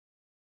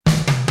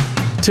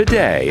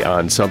Today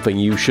on Something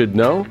You Should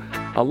Know,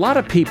 a lot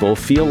of people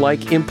feel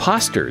like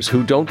imposters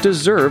who don't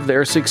deserve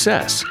their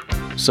success.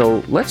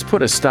 So let's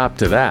put a stop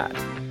to that.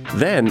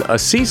 Then, a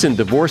seasoned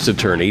divorce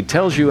attorney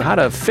tells you how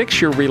to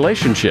fix your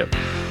relationship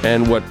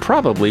and what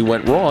probably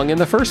went wrong in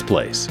the first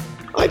place.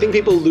 I think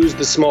people lose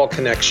the small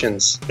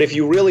connections. If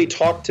you really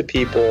talk to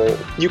people,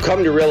 you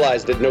come to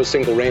realize that no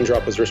single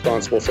raindrop was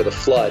responsible for the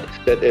flood,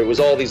 that it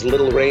was all these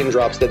little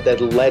raindrops that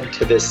led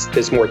to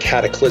this more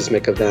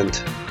cataclysmic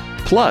event.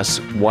 Plus,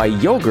 why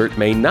yogurt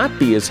may not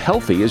be as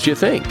healthy as you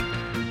think,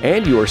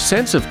 and your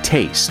sense of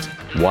taste,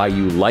 why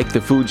you like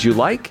the foods you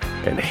like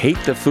and hate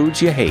the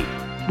foods you hate.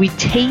 We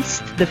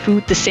taste the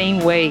food the same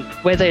way,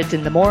 whether it's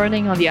in the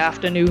morning or the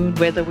afternoon,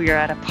 whether we are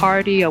at a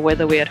party or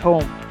whether we're at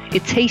home.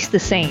 It tastes the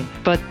same,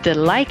 but the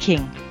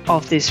liking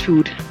of this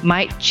food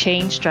might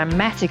change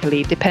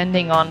dramatically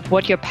depending on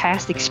what your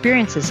past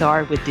experiences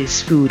are with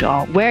this food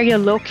or where you're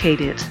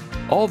located.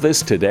 All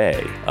this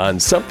today on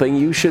Something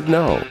You Should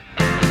Know.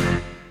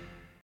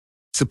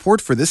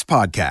 Support for this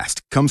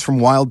podcast comes from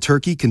Wild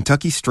Turkey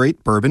Kentucky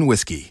Straight Bourbon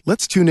Whiskey.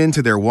 Let's tune in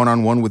to their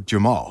one-on-one with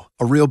Jamal,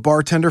 a real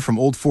bartender from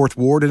Old Fourth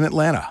Ward in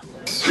Atlanta.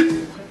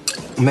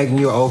 I'm making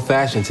you an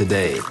old-fashioned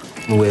today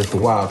with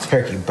Wild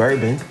Turkey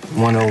Bourbon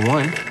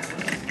 101.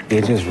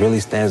 It just really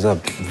stands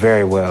up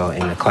very well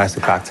in a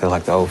classic cocktail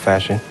like the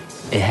old-fashioned.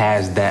 It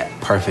has that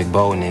perfect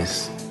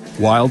boldness.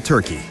 Wild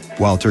Turkey.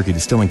 Wild Turkey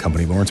Distilling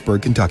Company,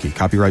 Lawrenceburg, Kentucky.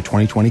 Copyright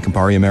 2020,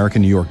 Campari America,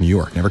 New York, New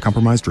York. Never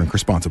compromise, drink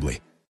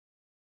responsibly.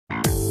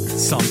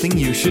 Something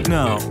you should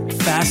know.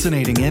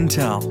 Fascinating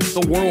intel,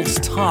 the world's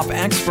top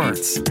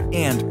experts,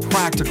 and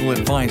practical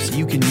advice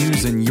you can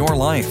use in your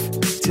life.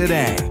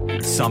 Today,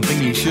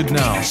 Something You Should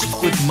Know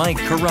with Mike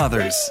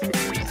Carruthers.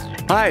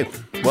 Hi,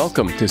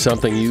 welcome to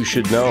Something You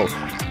Should Know.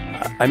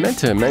 I meant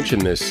to mention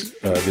this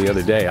the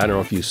other day. I don't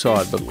know if you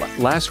saw it, but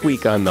last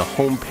week on the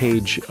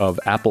homepage of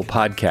Apple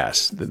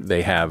Podcasts,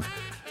 they have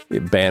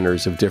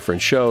banners of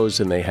different shows,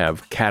 and they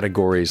have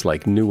categories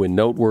like new and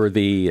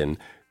noteworthy and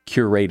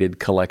curated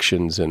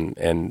collections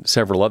and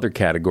several other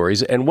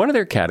categories. And one of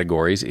their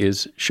categories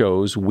is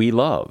shows we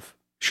love,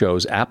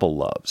 shows Apple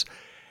loves.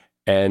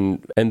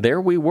 And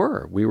there we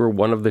were. We were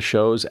one of the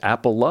shows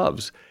Apple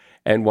loves.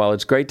 And while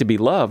it's great to be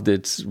loved,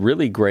 it's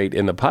really great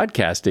in the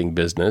podcasting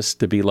business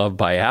to be loved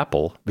by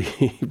Apple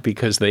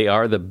because they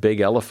are the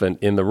big elephant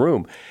in the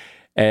room.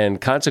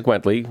 And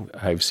consequently,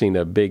 I've seen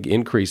a big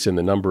increase in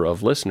the number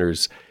of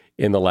listeners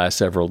in the last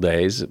several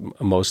days,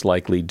 most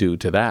likely due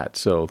to that.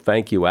 So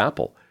thank you,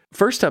 Apple.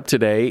 First up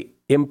today,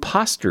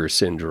 imposter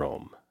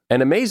syndrome.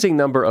 An amazing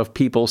number of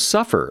people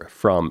suffer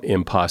from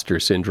imposter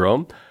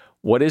syndrome.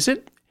 What is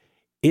it?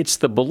 It's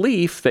the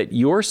belief that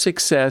your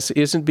success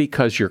isn't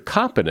because you're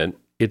competent,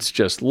 it's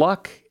just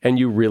luck, and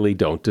you really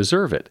don't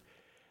deserve it.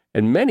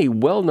 And many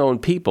well-known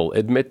people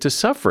admit to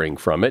suffering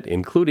from it,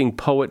 including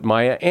poet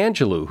Maya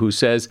Angelou, who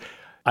says,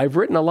 "I've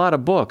written a lot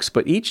of books,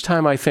 but each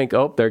time I think,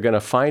 they're going to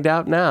find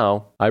out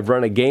now, I've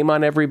run a game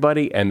on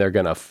everybody, and they're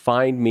going to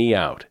find me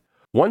out."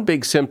 One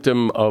big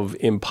symptom of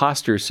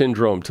imposter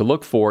syndrome to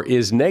look for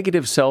is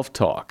negative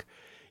self-talk.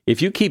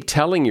 If you keep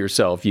telling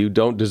yourself you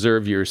don't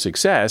deserve your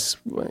success,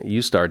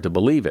 you start to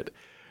believe it.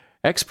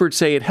 Experts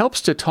say it helps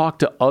to talk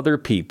to other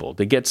people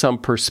to get some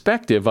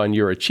perspective on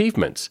your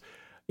achievements.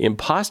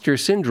 Imposter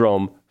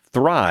syndrome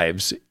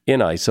thrives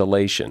in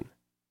isolation.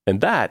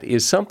 And that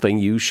is something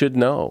you should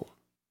know.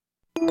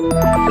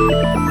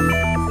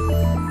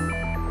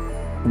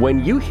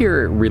 When you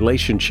hear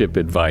relationship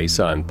advice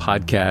on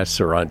podcasts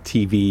or on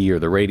TV or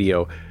the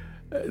radio,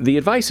 the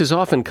advice is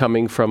often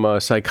coming from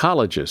a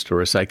psychologist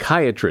or a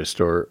psychiatrist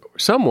or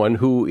someone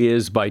who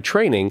is, by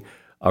training,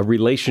 a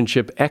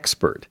relationship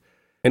expert.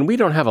 And we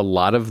don't have a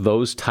lot of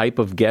those type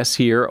of guests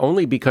here,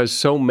 only because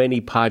so many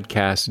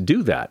podcasts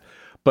do that.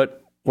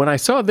 But when I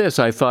saw this,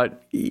 I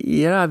thought,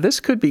 yeah, this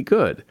could be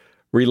good.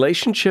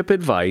 Relationship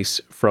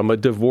advice from a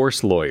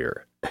divorce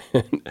lawyer.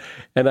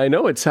 And I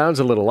know it sounds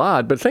a little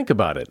odd, but think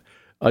about it.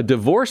 A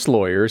divorce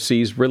lawyer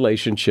sees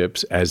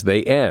relationships as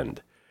they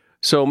end.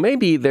 So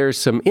maybe there's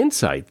some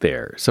insight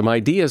there, some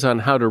ideas on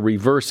how to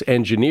reverse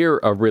engineer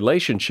a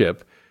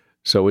relationship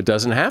so it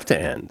doesn't have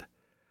to end.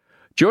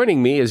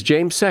 Joining me is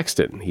James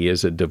Sexton. He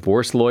is a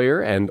divorce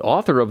lawyer and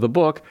author of the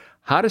book,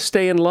 How to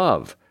Stay in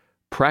Love,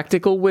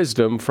 Practical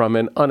Wisdom from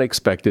an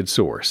Unexpected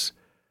Source.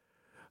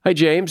 Hi,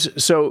 James.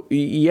 So,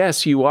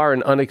 yes, you are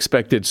an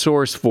unexpected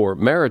source for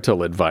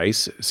marital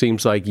advice.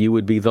 Seems like you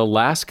would be the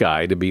last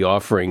guy to be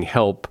offering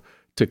help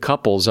to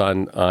couples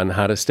on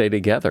how to stay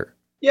together.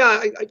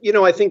 Yeah,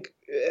 I think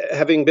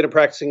having been a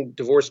practicing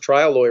divorce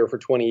trial lawyer for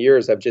 20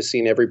 years, I've just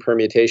seen every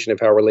permutation of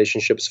how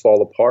relationships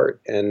fall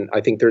apart. And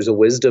I think there's a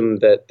wisdom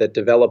that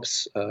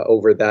develops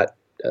over that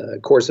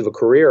course of a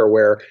career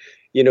where,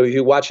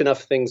 you watch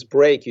enough things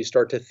break, you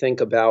start to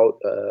think about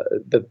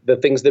the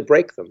things that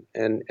break them.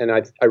 And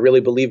I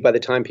really believe by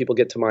the time people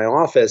get to my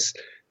office,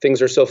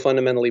 things are so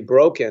fundamentally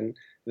broken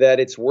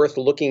that it's worth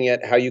looking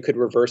at how you could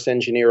reverse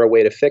engineer a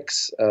way to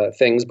fix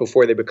things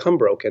before they become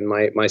broken.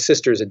 My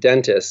sister's a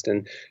dentist,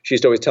 and she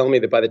used to always tell me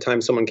that by the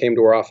time someone came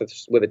to her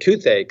office with a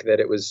toothache, that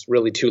it was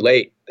really too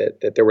late,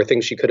 that there were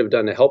things she could have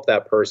done to help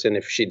that person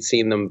if she'd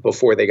seen them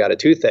before they got a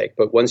toothache.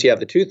 But once you have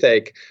the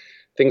toothache,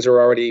 things are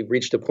already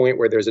reached a point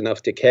where there's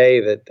enough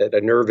decay that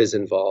a nerve is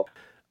involved.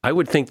 I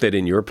would think that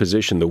in your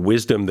position, the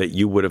wisdom that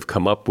you would have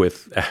come up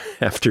with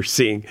after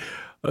seeing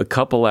a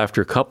couple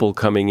after couple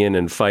coming in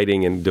and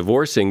fighting and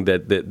divorcing,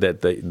 that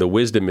the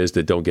wisdom is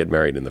that don't get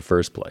married in the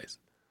first place.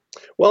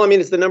 Well, I mean,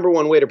 it's the number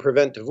one way to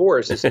prevent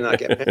divorce is to not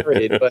get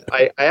married. But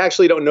I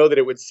actually don't know that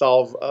it would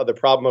solve the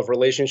problem of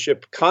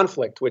relationship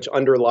conflict, which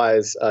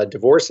underlies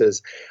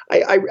divorces.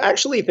 I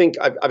actually think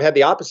I've had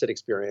the opposite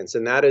experience,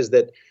 and that is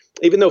that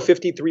even though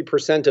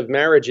 53% of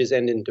marriages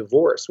end in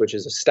divorce, which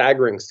is a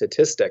staggering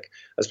statistic,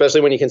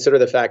 especially when you consider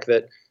the fact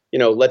that,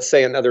 let's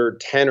say another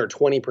 10 or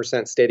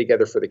 20% stay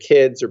together for the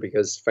kids or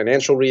because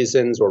financial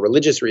reasons or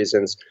religious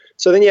reasons.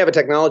 So then you have a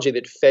technology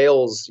that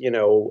fails,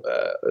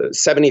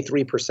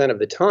 73% of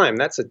the time.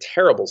 That's a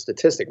terrible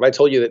statistic. If I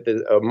told you that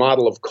a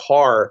model of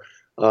car,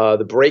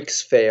 the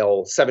brakes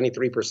fail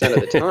 73%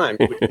 of the time,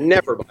 you would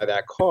never buy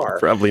that car.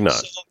 Probably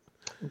not.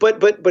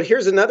 But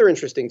here's another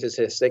interesting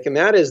statistic, and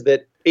that is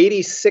that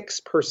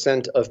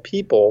 86% of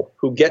people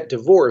who get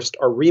divorced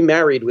are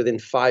remarried within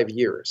 5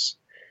 years.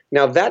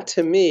 Now, that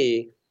to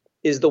me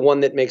is the one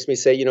that makes me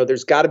say,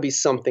 there's got to be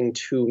something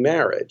to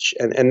marriage.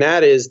 And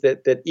that is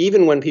that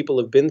even when people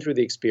have been through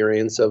the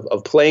experience of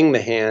playing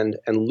the hand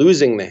and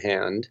losing the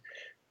hand,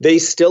 they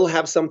still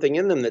have something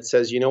in them that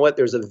says, you know what,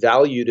 there's a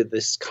value to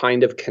this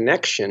kind of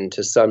connection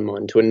to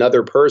someone, to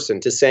another person,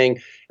 to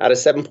saying out of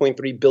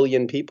 7.3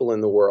 billion people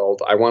in the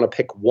world, I want to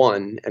pick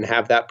one and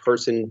have that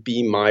person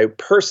be my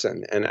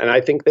person. And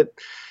I think that,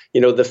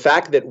 the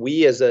fact that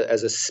we as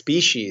a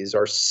species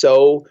are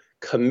so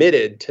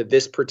committed to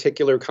this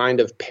particular kind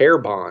of pair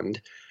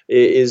bond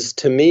is,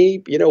 to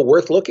me,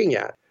 worth looking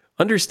at.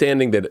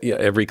 Understanding that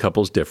every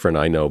couple's different,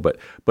 I know, but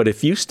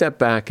if you step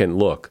back and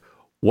look,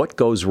 what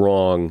goes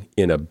wrong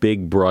in a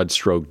big, broad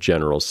stroke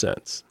general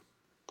sense?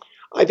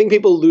 I think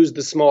people lose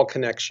the small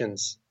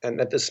connections, and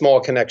that the small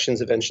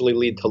connections eventually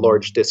lead to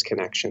large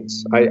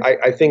disconnections.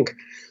 I think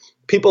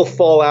people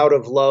fall out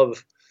of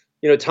love.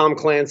 Tom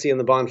Clancy in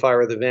The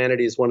Bonfire of the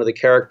Vanities, one of the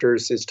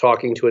characters is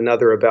talking to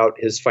another about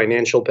his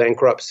financial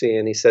bankruptcy.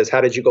 And he says,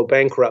 how did you go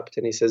bankrupt?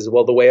 And he says,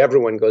 well, the way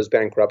everyone goes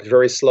bankrupt,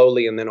 very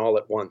slowly and then all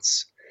at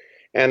once.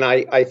 And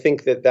I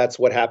think that that's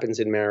what happens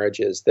in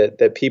marriages,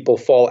 that people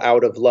fall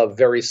out of love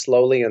very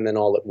slowly and then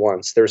all at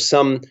once. There's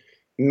some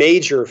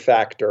major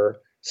factor,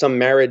 some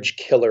marriage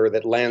killer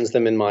that lands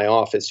them in my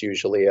office,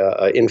 usually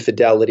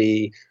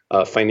infidelity,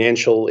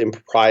 financial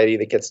impropriety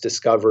that gets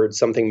discovered,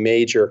 something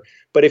major.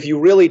 But if you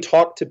really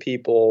talk to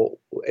people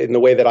in the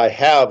way that I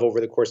have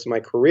over the course of my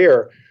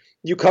career,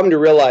 you come to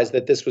realize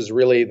that this was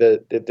really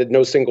that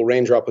no single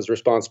raindrop was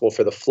responsible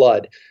for the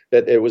flood,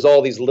 that it was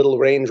all these little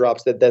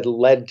raindrops that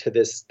led to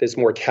this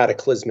more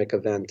cataclysmic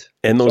event.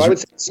 And so I would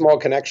say small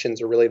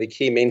connections are really the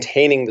key,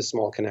 maintaining the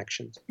small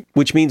connections.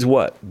 Which means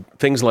what?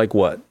 Things like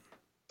what?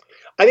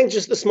 I think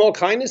just the small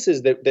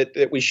kindnesses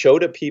that we show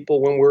to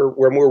people when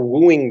we're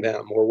wooing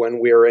them or when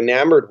we're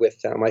enamored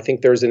with them. I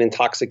think there's an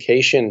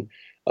intoxication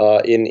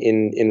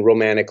in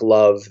romantic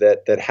love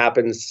that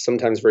happens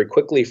sometimes very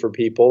quickly for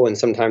people, and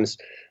sometimes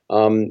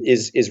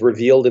is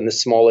revealed in the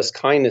smallest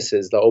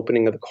kindnesses, the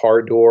opening of the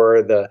car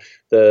door,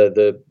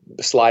 the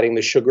sliding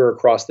the sugar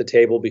across the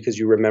table because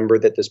you remember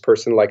that this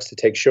person likes to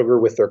take sugar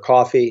with their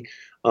coffee.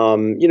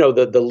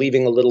 The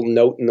leaving a little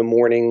note in the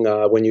morning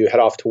when you head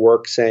off to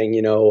work saying,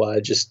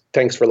 just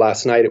thanks for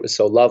last night. It was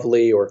so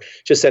lovely. Or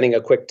just sending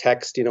a quick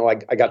text,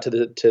 I got to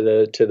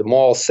the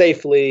mall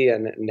safely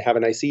and have a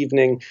nice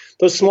evening.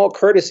 Those small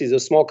courtesies,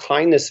 those small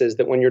kindnesses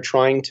that when you're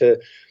trying to,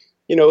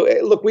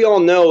 look, we all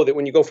know that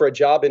when you go for a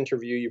job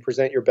interview, you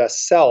present your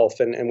best self.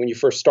 And when you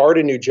first start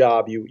a new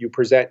job, you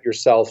present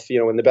yourself,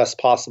 in the best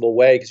possible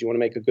way because you want to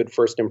make a good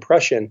first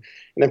impression.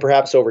 And then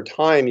perhaps over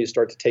time, you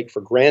start to take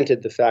for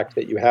granted the fact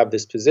that you have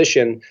this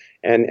position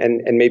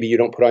and maybe you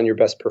don't put on your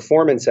best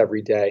performance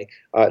every day,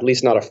 at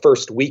least not a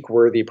first week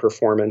worthy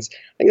performance.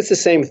 I think it's the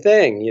same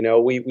thing.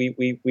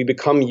 We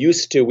become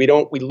used to, we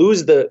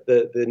lose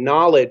the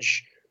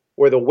knowledge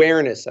or the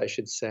awareness, I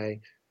should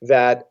say,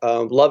 that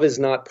love is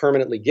not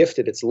permanently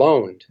gifted, it's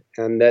loaned,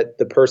 and that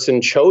the person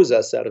chose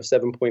us out of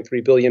 7.3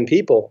 billion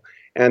people,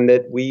 and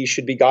that we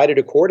should be guided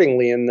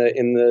accordingly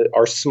in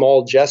our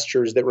small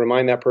gestures that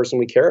remind that person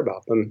we care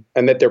about them,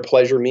 and that their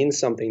pleasure means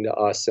something to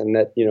us, and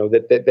that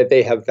that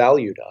they have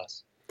value to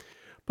us.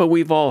 But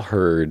we've all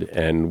heard,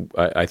 and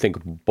I think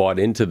bought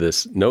into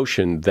this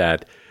notion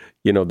that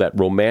that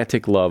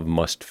romantic love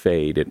must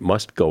fade. It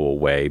must go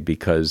away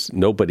because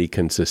nobody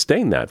can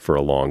sustain that for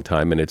a long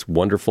time. And it's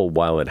wonderful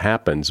while it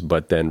happens,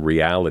 but then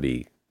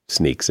reality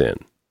sneaks in.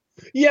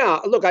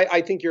 Yeah, look,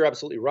 I think you're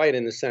absolutely right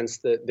in the sense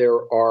that there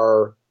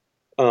are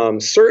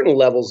certain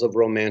levels of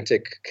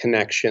romantic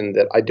connection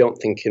that I don't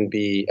think can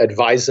be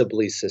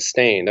advisably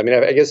sustained. I mean,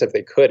 I guess if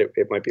they could,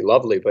 it might be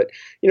lovely. But,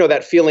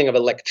 that feeling of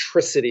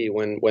electricity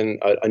when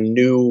a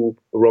new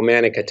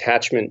romantic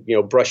attachment,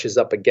 brushes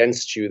up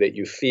against you, that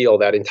you feel,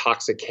 that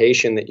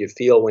intoxication that you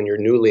feel when you're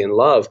newly in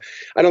love.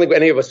 I don't think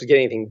any of us would get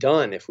anything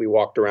done if we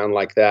walked around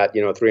like that,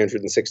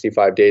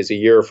 365 days a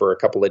year for a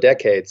couple of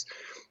decades.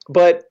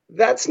 But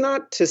that's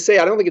not to say,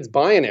 I don't think it's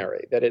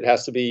binary, that it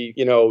has to be,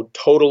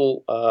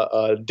 total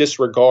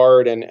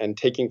disregard and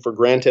taking for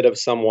granted of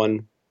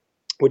someone,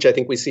 which I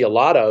think we see a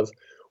lot of,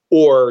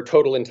 or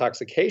total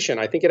intoxication.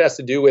 I think it has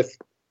to do with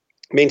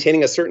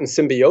maintaining a certain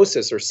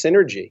symbiosis or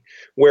synergy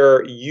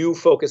where you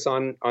focus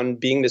on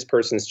being this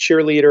person's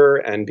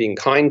cheerleader and being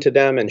kind to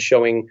them and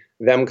showing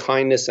them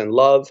kindness and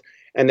love.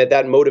 And that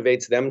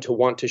motivates them to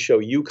want to show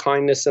you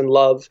kindness and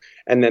love,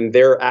 and then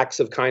their acts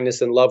of kindness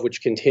and love, which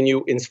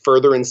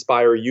further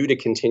inspire you to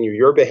continue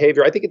your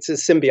behavior. I think it's a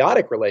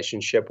symbiotic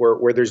relationship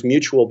where there's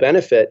mutual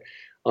benefit.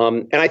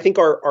 And I think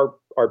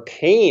our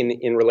pain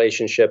in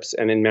relationships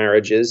and in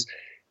marriages,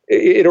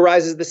 it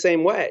arises the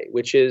same way,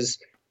 which is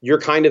you're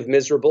kind of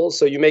miserable,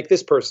 so you make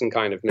this person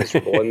kind of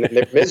miserable, and then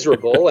they're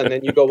miserable, and then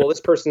you go, well,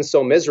 this person's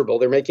so miserable,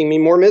 they're making me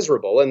more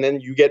miserable, and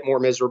then you get more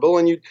miserable,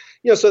 and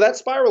so that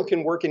spiral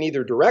can work in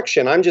either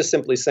direction. I'm just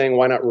simply saying,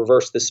 why not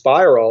reverse the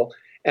spiral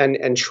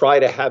and try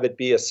to have it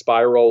be a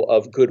spiral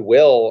of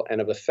goodwill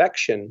and of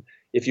affection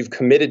if you've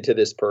committed to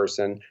this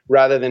person,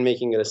 rather than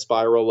making it a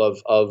spiral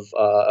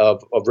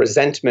of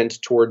resentment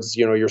towards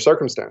your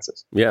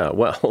circumstances. Yeah,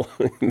 well,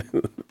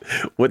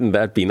 wouldn't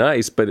that be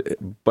nice?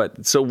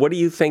 But so what do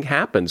you think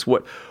happens?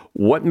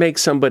 What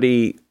makes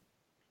somebody?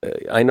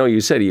 I know you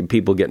said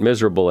people get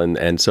miserable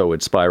and so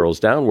it spirals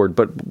downward.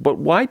 But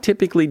why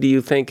typically do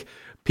you think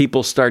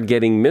people start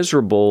getting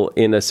miserable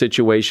in a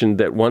situation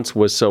that once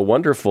was so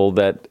wonderful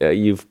that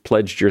you've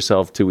pledged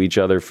yourself to each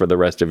other for the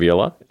rest of your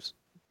lives?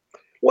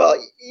 Well,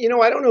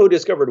 I don't know who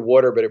discovered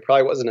water, but it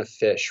probably wasn't a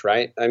fish,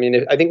 right? I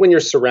mean, I think when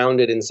you're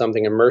surrounded in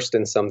something, immersed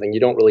in something, you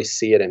don't really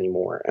see it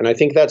anymore. And I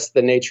think that's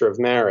the nature of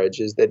marriage,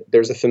 is that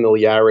there's a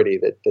familiarity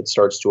that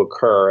starts to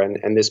occur.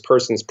 And this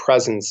person's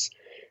presence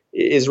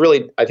is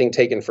really, I think,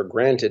 taken for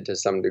granted to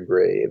some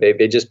degree.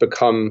 They just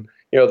become,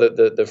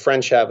 the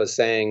French have a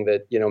saying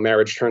that,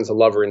 marriage turns a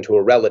lover into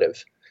a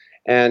relative.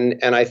 And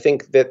I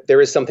think that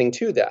there is something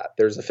to that.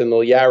 There's a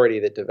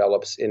familiarity that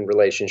develops in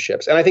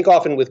relationships. And I think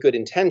often with good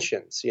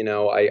intentions.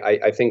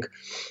 I think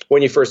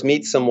when you first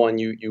meet someone,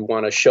 you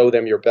want to show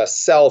them your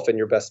best self and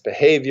your best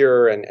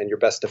behavior and your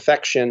best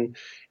affection.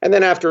 And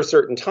then after a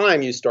certain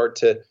time, you start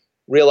to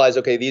realize,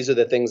 okay, these are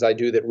the things I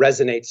do that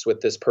resonates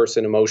with this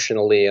person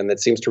emotionally and that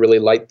seems to really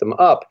light them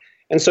up.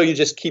 And so you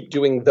just keep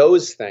doing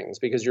those things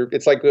because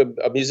it's like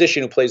a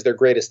musician who plays their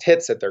greatest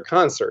hits at their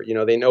concert.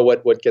 They know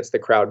what gets the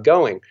crowd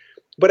going.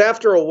 But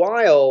after a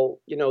while,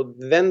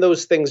 then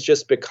those things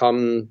just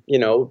become,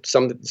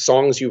 some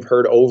songs you've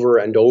heard over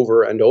and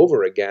over and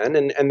over again,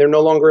 and they're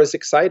no longer as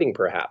exciting,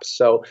 perhaps.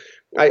 So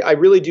I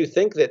really do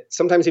think that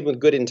sometimes even with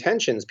good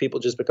intentions, people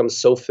just become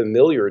so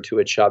familiar to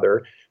each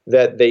other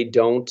that they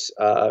don't,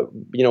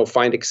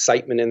 find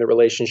excitement in the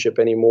relationship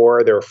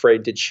anymore. They're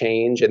afraid to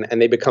change,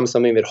 and they become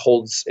something that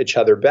holds each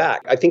other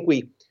back. I think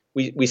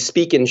we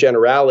speak in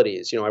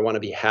generalities. I want to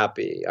be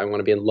happy. I want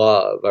to be in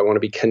love. I want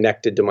to be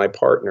connected to my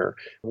partner.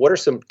 What are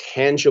some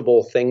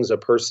tangible things a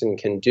person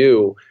can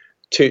do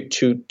to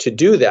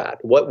do that?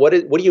 What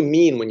do you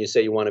mean when you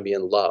say you want to be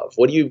in love?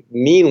 What do you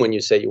mean when you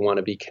say you want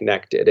to be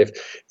connected? If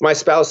my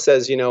spouse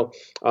says,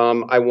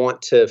 I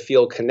want to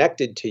feel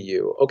connected to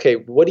you. Okay,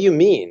 what do you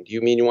mean? Do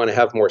you mean you want to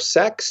have more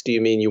sex? Do you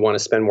mean you want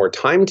to spend more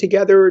time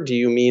together? Do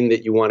you mean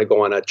that you want to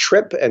go on a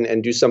trip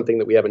and do something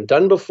that we haven't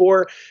done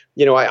before?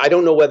 I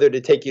don't know whether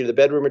to take you to the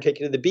bedroom or take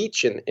you to the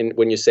beach and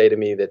when you say to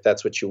me that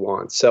that's what you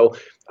want. So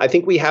I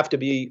think we have to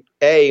be,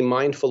 A,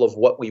 mindful of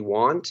what we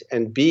want,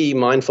 and B,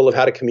 mindful of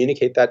how to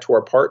communicate that to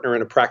our partner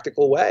in a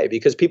practical way,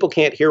 because people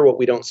can't hear what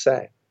we don't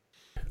say.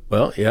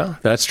 Well, yeah,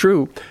 that's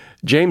true.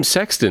 James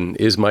Sexton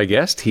is my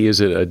guest. He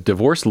is a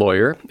divorce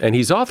lawyer, and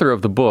he's author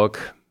of the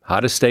book, How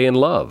to Stay in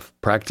Love,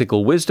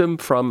 Practical Wisdom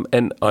from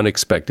an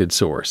Unexpected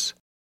Source.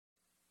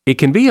 It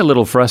can be a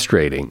little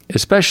frustrating,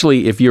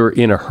 especially if you're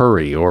in a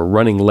hurry or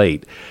running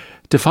late,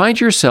 to find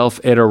yourself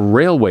at a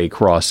railway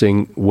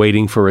crossing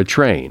waiting for a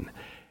train.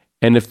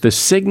 And if the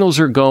signals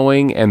are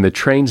going and the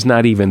train's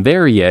not even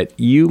there yet,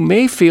 you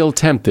may feel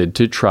tempted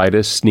to try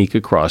to sneak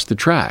across the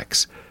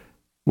tracks.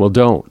 Well,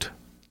 don't.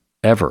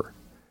 Ever.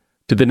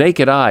 To the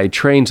naked eye,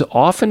 trains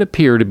often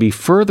appear to be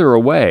further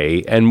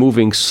away and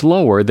moving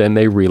slower than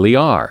they really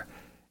are.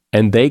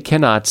 And they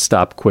cannot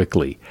stop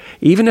quickly.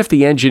 Even if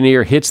the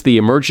engineer hits the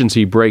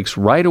emergency brakes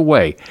right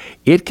away,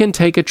 it can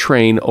take a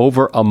train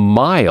over a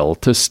mile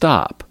to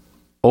stop.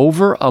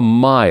 Over a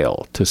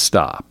mile to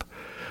stop.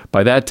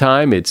 By that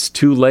time, it's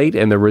too late,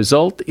 and the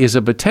result is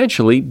a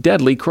potentially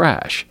deadly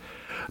crash.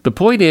 The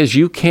point is,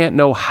 you can't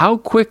know how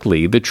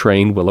quickly the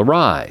train will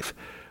arrive.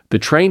 The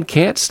train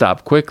can't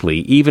stop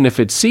quickly, even if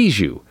it sees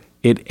you.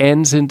 It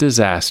ends in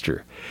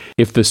disaster.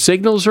 If the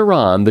signals are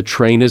on, the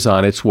train is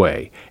on its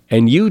way,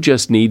 and you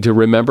just need to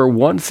remember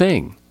one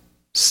thing: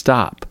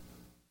 stop.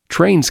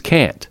 Trains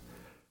can't.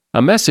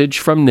 A message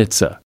from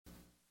NHTSA.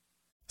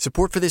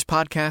 Support for this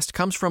podcast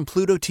comes from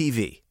Pluto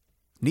TV.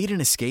 Need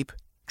an escape?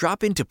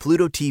 Drop into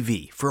Pluto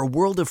TV for a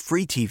world of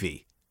free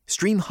TV.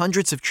 Stream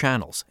hundreds of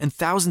channels and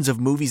thousands of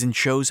movies and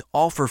shows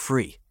all for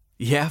free.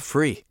 Yeah,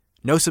 free.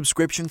 No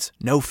subscriptions,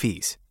 no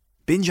fees.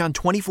 Binge on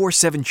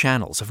 24/7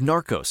 channels of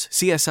Narcos,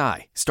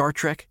 CSI, Star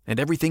Trek, and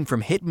everything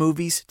from hit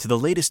movies to the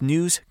latest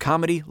news,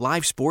 comedy,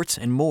 live sports,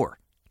 and more.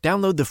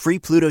 Download the free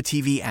Pluto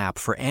TV app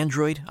for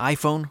Android,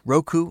 iPhone,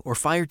 Roku, or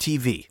Fire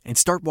TV and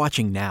start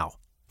watching now.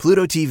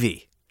 Pluto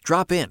TV.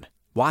 Drop in.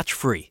 Watch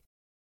free.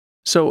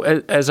 So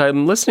as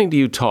I'm listening to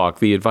you talk,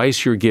 the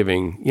advice you're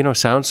giving,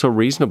 sounds so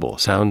reasonable,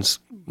 sounds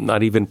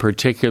not even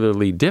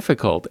particularly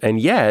difficult. And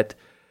yet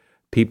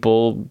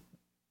people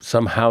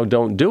somehow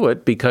don't do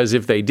it, because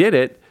if they did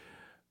it,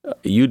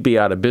 you'd be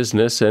out of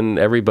business and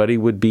everybody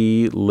would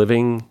be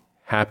living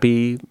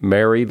happy,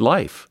 married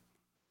life.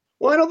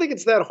 Well, I don't think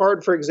it's that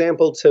hard, for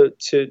example,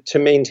 to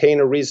maintain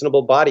a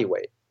reasonable body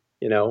weight,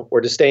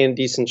 or to stay in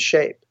decent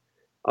shape.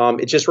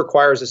 It just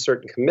requires a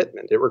certain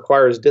commitment. It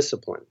requires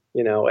discipline,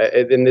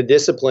 and the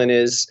discipline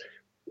is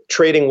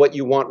trading what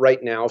you want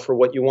right now for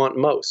what you want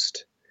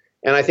most.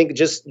 And I think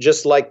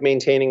just like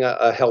maintaining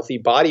a healthy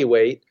body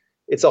weight,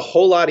 it's a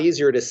whole lot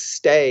easier to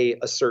stay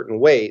a certain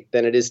weight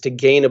than it is to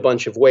gain a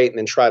bunch of weight and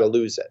then try to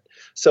lose it.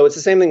 So it's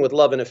the same thing with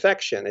love and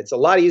affection. It's a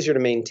lot easier to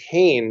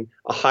maintain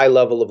a high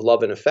level of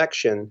love and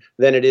affection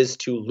than it is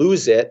to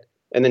lose it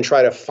and then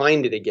try to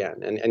find it again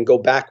and go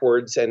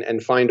backwards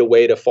and find a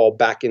way to fall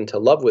back into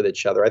love with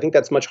each other. I think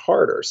that's much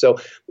harder. So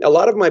a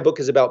lot of my book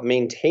is about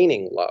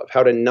maintaining love,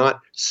 how to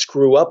not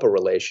screw up a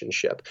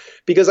relationship.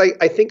 Because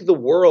I think the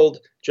world,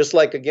 just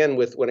like, again,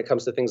 when it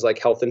comes to things like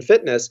health and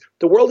fitness,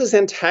 the world is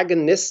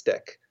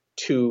antagonistic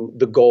to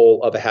the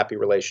goal of a happy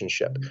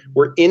relationship.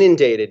 We're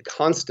inundated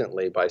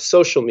constantly by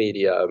social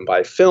media and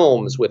by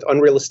films with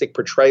unrealistic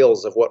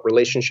portrayals of what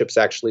relationships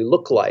actually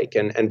look like,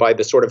 and by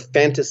the sort of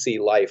fantasy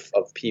life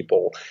of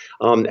people,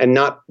 and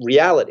not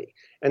reality.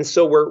 And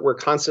so we're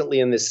constantly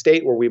in this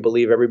state where we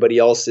believe everybody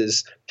else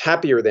is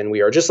happier than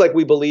we are. Just like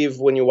we believe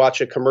when you watch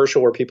a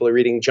commercial where people are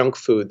eating junk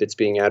food that's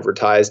being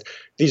advertised,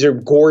 these are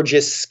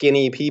gorgeous,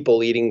 skinny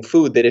people eating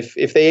food that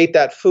if they ate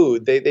that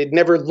food, they'd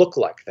never look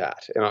like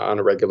that on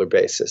a regular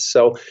basis.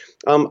 So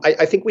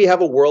I think we have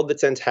a world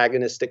that's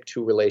antagonistic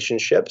to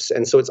relationships.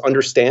 And so it's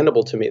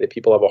understandable to me that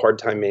people have a hard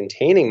time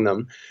maintaining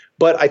them.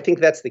 But I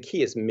think that's the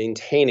key, is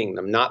maintaining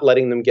them, not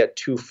letting them get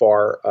too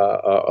far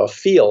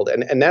afield.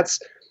 And that's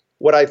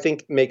what I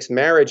think makes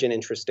marriage an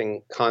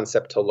interesting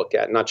concept to look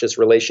at, not just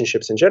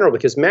relationships in general,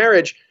 because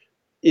marriage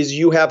is,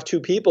 you have two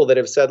people that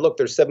have said, look,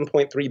 there's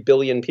 7.3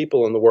 billion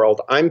people in the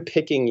world. I'm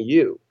picking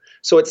you.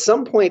 So at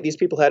some point, these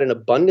people had an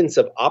abundance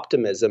of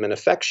optimism and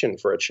affection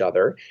for each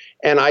other.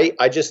 And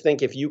I just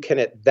think if you can,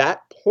 at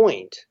that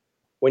point,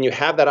 when you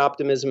have that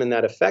optimism and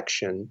that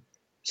affection,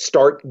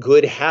 start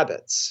good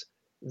habits,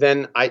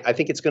 then I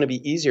think it's going to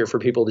be easier for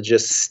people to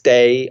just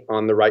stay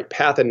on the right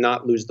path and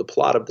not lose the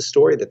plot of the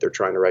story that they're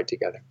trying to write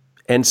together.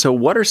 And so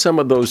what are some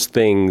of those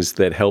things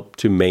that help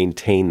to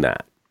maintain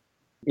that?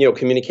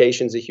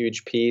 Communication is a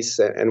huge piece.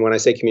 And when I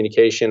say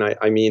communication,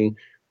 I mean,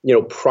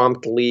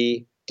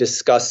 promptly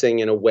discussing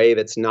in a way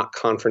that's not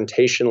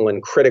confrontational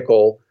and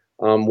critical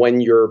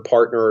when your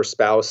partner or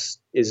spouse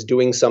is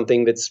doing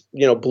something that's,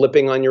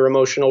 blipping on your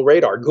emotional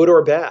radar, good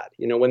or bad.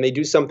 When they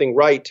do something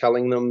right,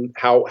 telling them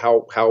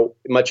how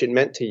much it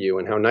meant to you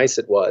and how nice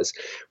it was.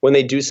 When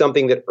they do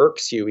something that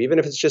irks you, even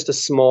if it's just a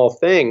small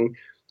thing,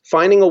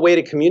 finding a way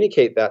to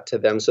communicate that to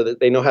them so that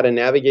they know how to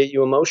navigate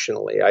you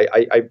emotionally.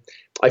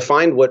 I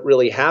find what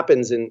really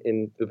happens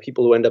in the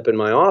people who end up in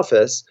my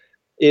office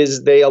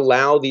is they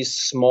allow these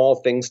small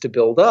things to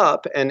build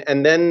up.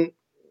 And then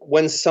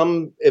when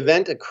some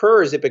event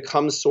occurs, it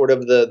becomes sort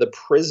of the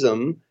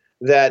prism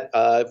that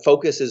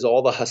focuses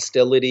all the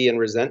hostility and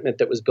resentment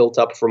that was built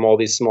up from all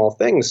these small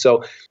things.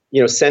 So,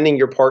 sending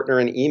your partner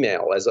an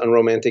email, as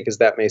unromantic as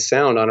that may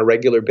sound, on a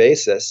regular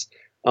basis,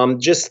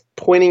 just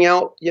pointing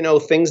out,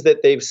 things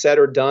that they've said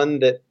or done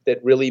that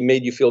really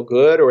made you feel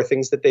good, or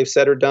things that they've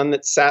said or done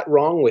that sat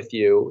wrong with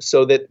you,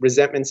 so that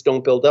resentments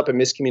don't build up and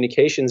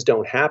miscommunications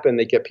don't happen.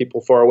 They get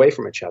people far away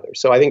from each other.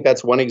 So I think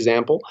that's one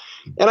example.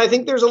 And I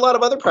think there's a lot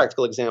of other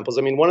practical examples.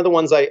 I mean, one of the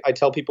ones I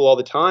tell people all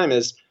the time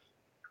is,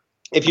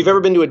 if you've ever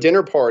been to a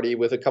dinner party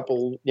with a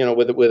couple,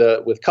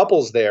 with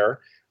couples there,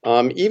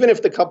 even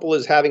if the couple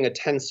is having a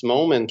tense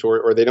moment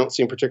or they don't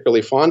seem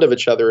particularly fond of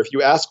each other, if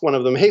you ask one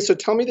of them, hey, so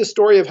tell me the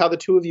story of how the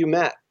two of you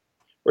met,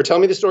 or tell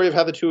me the story of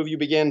how the two of you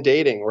began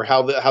dating, or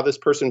how this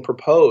person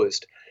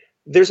proposed,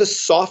 there's a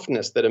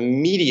softness that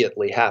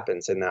immediately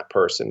happens in that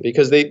person,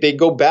 because they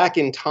go back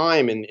in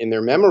time in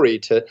their memory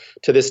to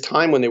this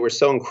time when they were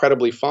so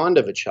incredibly fond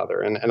of each other.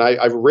 And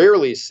I've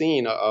rarely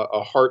seen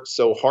a heart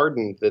so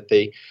hardened that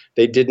they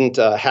didn't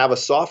have a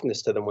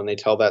softness to them when they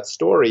tell that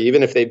story,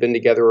 even if they've been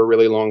together a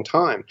really long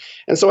time.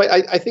 And so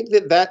I think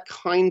that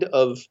kind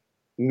of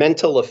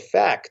mental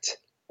effect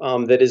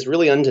that is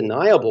really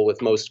undeniable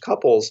with most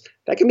couples,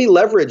 that can be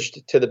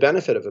leveraged to the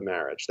benefit of a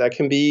marriage. That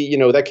can be,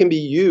 that can be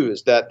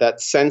used,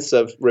 that sense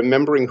of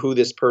remembering who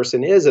this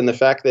person is and the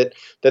fact that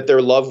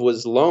their love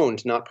was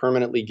loaned, not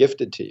permanently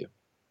gifted to you.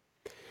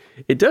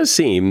 It does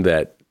seem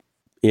that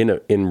in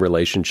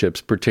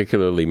relationships,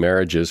 particularly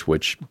marriages,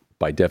 which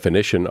by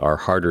definition are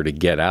harder to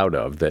get out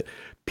of, that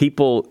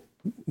people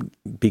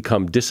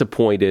become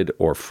disappointed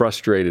or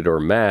frustrated or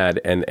mad.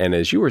 And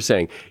as you were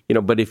saying,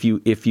 but if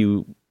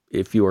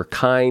you are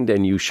kind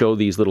and you show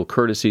these little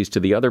courtesies to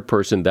the other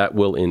person, that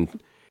will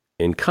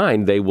in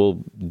kind, they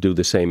will do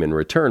the same in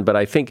return. But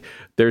I think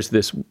there's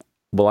this,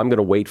 well, I'm going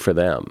to wait for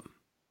them.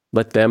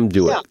 Let them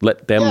do it.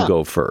 Let them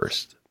go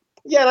first.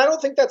 Yeah, and I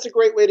don't think that's a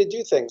great way to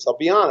do things. I'll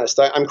be honest.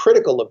 I'm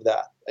critical of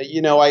that.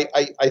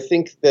 I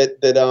think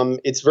that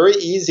it's very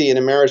easy in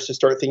a marriage to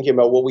start thinking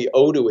about what we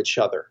owe to each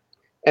other.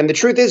 And the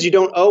truth is, you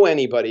don't owe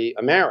anybody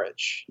a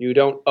marriage. You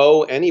don't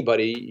owe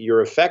anybody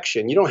your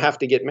affection. You don't have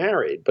to get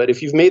married. But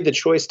if you've made the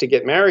choice to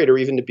get married or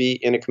even to be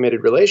in a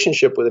committed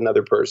relationship with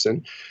another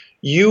person,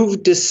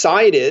 you've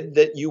decided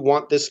that you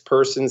want this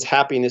person's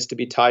happiness to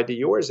be tied to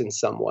yours in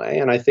some way.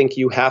 And I think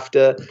you have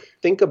to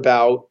think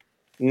about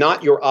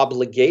not your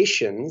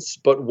obligations,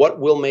 but what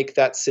will make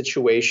that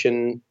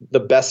situation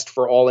the best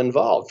for all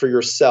involved, for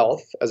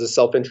yourself as a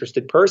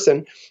self-interested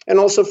person, and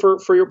also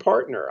for your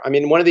partner. I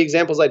mean, one of the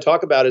examples I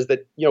talk about is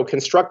that,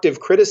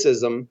 constructive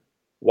criticism,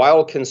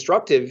 while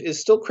constructive, is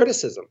still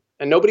criticism,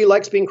 and nobody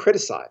likes being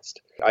criticized.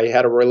 I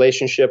had a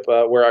relationship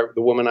where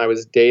the woman I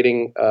was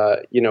dating,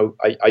 I'm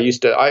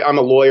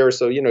a lawyer,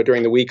 so,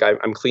 during the week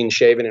I'm clean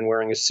shaven and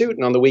wearing a suit.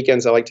 And on the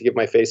weekends, I like to give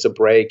my face a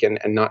break and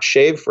not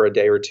shave for a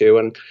day or two.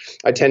 And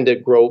I tend to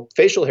grow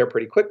facial hair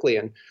pretty quickly.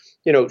 And,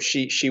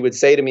 she would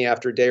say to me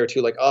after a day or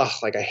two, like, oh,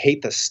 like I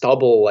hate the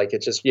stubble. Like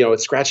it just, it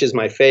scratches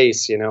my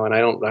face, and I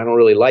don't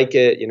really like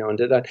it, and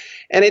did that.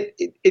 And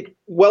it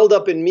welled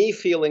up in me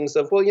feelings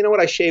of, well, you know what,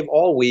 I shave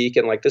all week.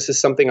 And like, this is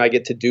something I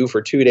get to do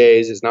for 2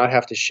 days, is not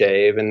have to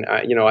shave. And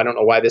I don't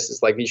know why this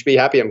is like, you should be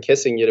happy I'm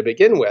kissing you to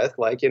begin with.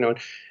 Like,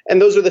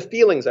 and those are the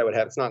feelings I would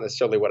have. It's not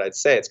necessarily what I'd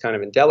say. It's kind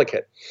of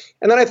indelicate.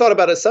 And then I thought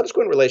about a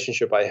subsequent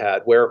relationship I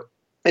had where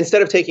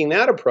instead of taking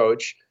that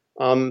approach,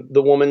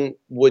 the woman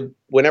would,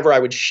 whenever I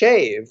would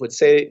shave,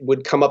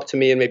 would come up to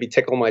me and maybe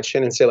tickle my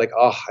chin and say like,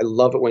 oh, I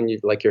love it when you,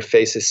 like, your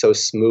face is so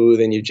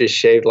smooth and you just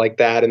shaved like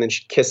that. And then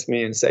she'd kiss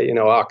me and say,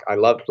 oh, I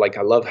love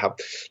how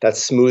that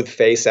smooth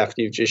face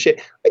after you've just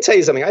shaved. I tell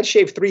you something, I'd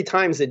shave 3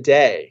 times a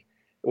day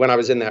when I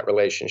was in that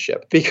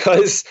relationship,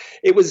 because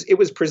it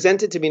was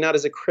presented to me not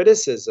as a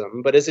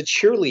criticism, but as a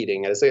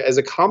cheerleading, as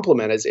a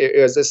compliment,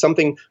 as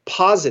something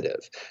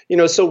positive.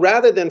 So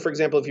rather than, for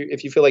example,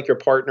 if you feel like your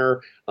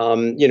partner,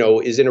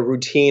 is in a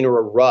routine or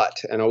a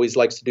rut and always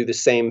likes to do the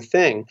same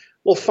thing,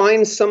 well,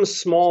 find some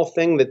small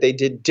thing that they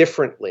did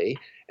differently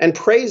and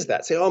praise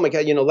that. Say, oh my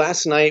God,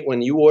 last night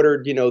when you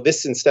ordered,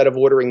 this instead of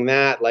ordering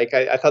that, like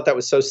I thought that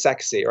was so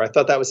sexy, or I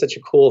thought that was such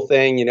a cool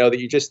thing,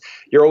 that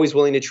you're always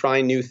willing to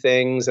try new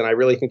things. And I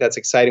really think that's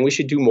exciting. We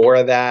should do more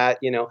of that,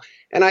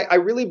 And I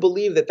really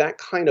believe that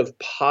kind of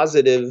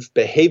positive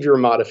behavior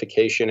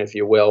modification, if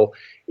you will,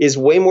 is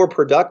way more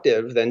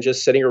productive than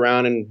just sitting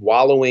around and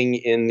wallowing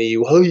in the,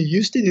 well, you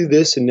used to do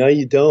this and now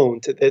you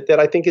don't, that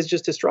I think is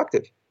just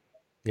destructive.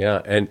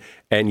 Yeah,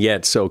 and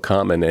yet so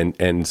common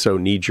and so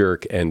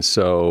knee-jerk and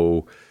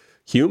so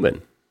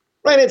human.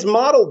 Right, it's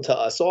modeled to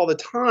us all the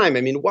time.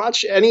 I mean,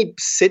 watch any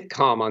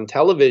sitcom on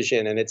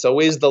television, and it's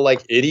always the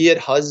like idiot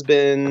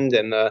husband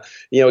and the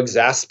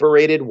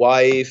exasperated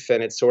wife,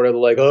 and it's sort of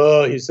like,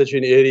 oh, he's such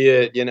an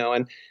idiot,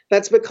 and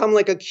that's become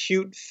like a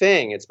cute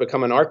thing. It's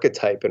become an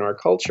archetype in our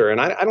culture, and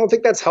I don't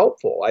think that's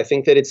helpful. I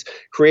think that it's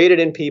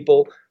created in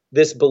people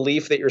this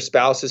belief that your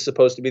spouse is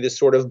supposed to be this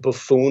sort of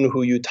buffoon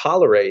who you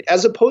tolerate,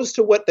 as opposed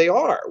to what they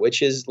are,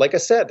 which is, like I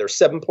said, there's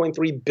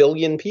 7.3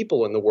 billion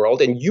people in the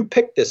world, and you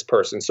pick this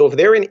person. So if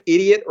they're an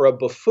idiot or a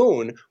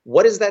buffoon,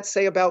 what does that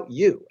say about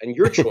you and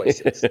your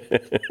choices?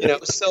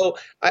 So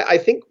I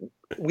think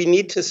we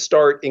need to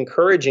start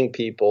encouraging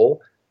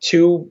people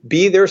to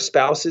be their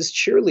spouse's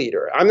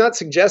cheerleader. I'm not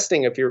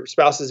suggesting if your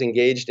spouse is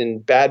engaged in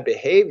bad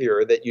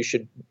behavior that you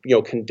should,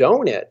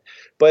 condone it.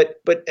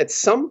 But at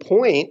some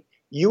point,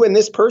 you and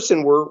this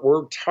person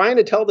were trying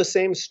to tell the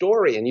same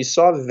story, and you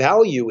saw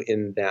value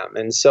in them.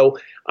 And so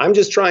I'm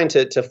just trying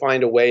to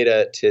find a way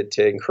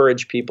to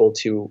encourage people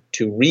to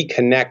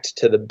reconnect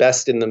to the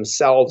best in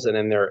themselves and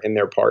in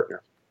their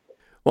partner.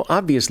 Well,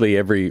 obviously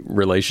every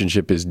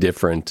relationship is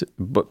different,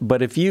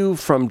 but if you,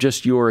 from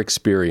just your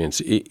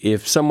experience,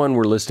 if someone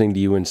were listening to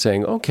you and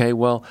saying, okay,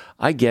 well,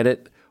 I get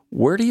it,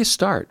 where do you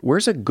start?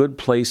 Where's a good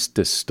place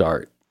to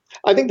start?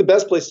 I think the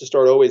best place to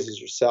start always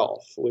is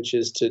yourself, which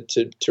is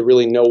to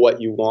really know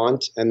what you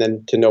want and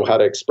then to know how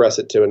to express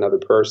it to another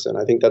person.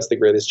 I think that's the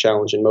greatest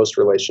challenge in most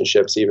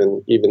relationships,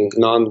 even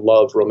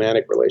non-love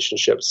romantic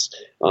relationships,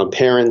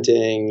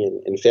 parenting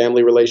and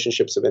family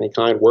relationships of any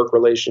kind, work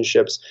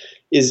relationships,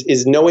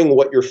 is knowing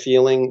what you're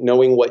feeling,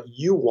 knowing what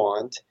you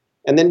want,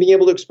 and then being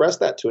able to express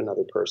that to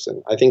another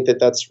person. I think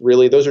that's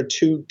really, those are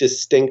two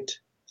distinct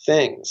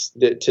things,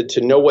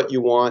 to know what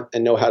you want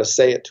and know how to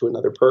say it to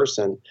another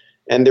person.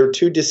 And they're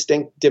two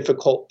distinct,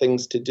 difficult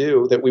things to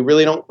do that we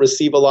really don't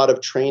receive a lot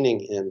of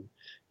training in.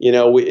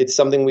 It's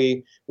something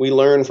we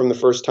learn from the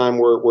first time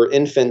we're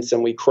infants,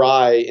 and we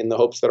cry in the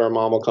hopes that our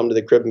mom will come to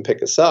the crib and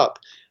pick us up.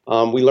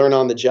 We learn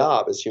on the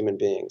job as human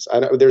beings.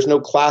 There's no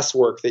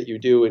classwork that you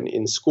do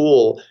in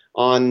school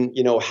on,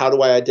 how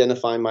do I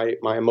identify my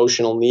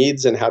emotional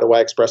needs and how do I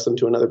express them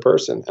to another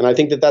person? And I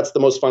think that that's the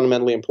most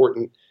fundamentally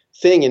important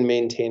thing in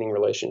maintaining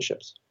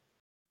relationships.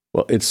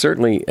 Well, it's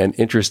certainly an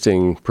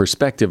interesting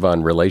perspective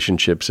on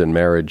relationships and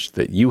marriage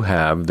that you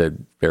have that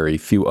very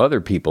few other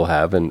people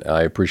have, and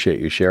I appreciate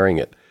you sharing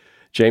it.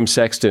 James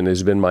Sexton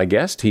has been my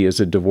guest. He is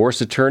a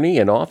divorce attorney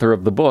and author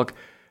of the book,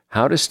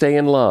 How to Stay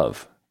in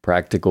Love,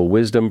 Practical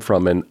Wisdom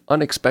from an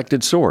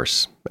Unexpected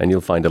Source. And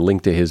you'll find a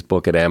link to his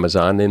book at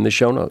Amazon in the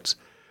show notes.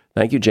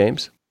 Thank you,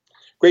 James.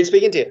 Great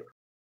speaking to you.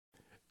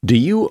 Do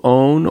you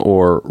own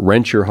or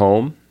rent your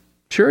home?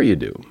 Sure you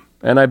do.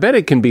 And I bet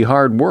it can be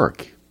hard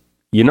work.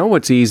 You know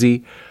what's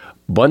easy?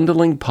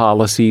 Bundling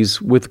policies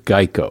with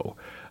Geico.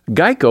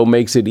 Geico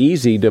makes it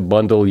easy to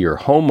bundle your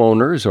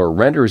homeowner's or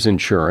renter's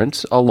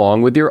insurance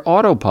along with your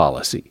auto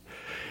policy.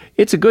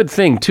 It's a good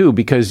thing, too,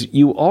 because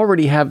you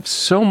already have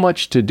so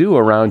much to do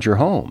around your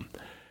home.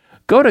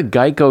 Go to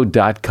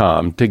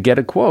geico.com to get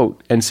a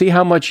quote and see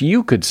how much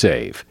you could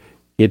save.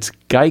 It's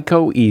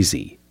Geico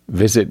Easy.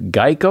 Visit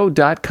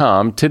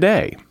geico.com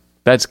today.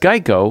 That's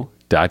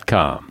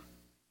geico.com.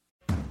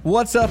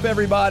 What's up,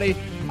 everybody?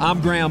 I'm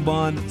Graham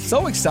Bunn.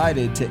 So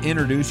excited to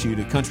introduce you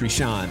to Country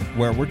Shine,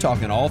 where we're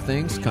talking all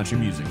things country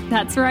music.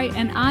 That's right,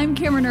 and I'm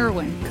Cameron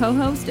Irwin,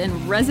 co-host and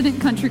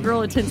resident country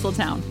girl at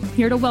Tinseltown,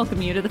 here to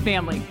welcome you to the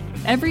family.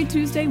 Every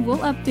Tuesday, we'll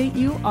update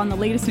you on the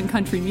latest in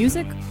country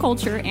music,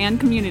 culture, and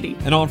community.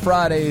 And on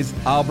Fridays,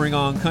 I'll bring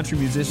on country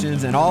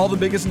musicians and all the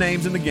biggest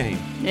names in the game.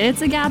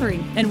 It's a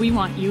gathering, and we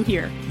want you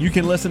here. You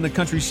can listen to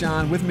Country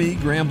Shine with me,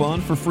 Graham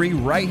Bunn, for free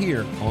right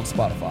here on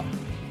Spotify.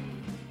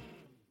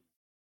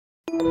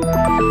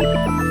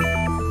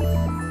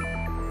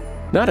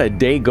 Not a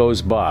day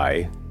goes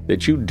by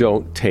that you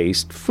don't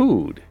taste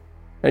food,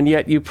 and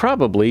yet you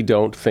probably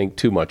don't think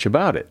too much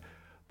about it.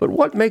 But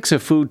what makes a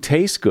food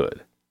taste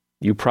good?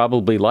 You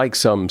probably like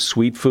some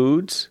sweet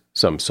foods,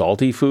 some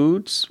salty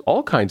foods,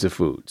 all kinds of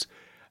foods.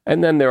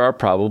 And then there are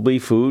probably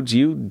foods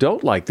you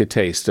don't like the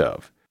taste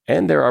of.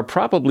 And there are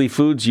probably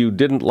foods you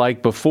didn't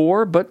like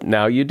before, but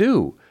now you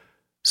do.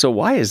 So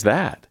why is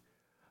that?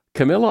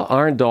 Camilla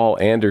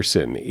Arndal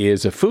Andersen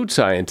is a food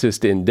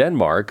scientist in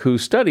Denmark who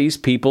studies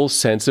people's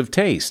sense of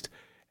taste,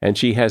 and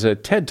she has a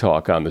TED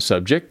Talk on the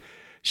subject.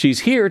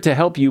 She's here to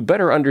help you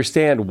better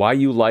understand why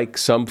you like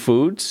some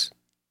foods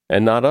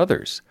and not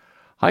others.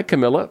 Hi,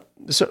 Camilla.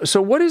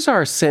 So what is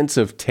our sense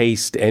of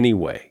taste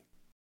anyway?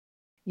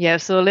 Yeah,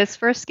 so let's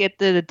first get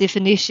the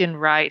definition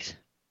right.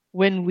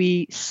 When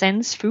we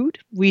sense food,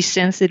 we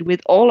sense it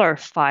with all our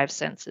 5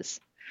 senses.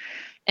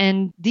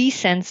 And these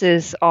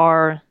senses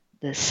are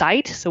the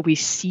sight, so we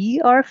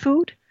see our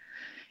food.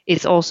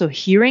 It's also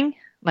hearing,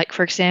 like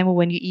for example,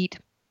 when you eat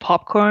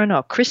popcorn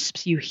or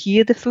crisps, you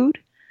hear the food.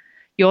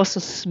 You also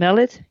smell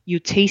it, you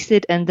taste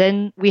it, and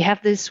then we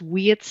have this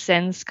weird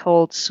sense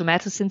called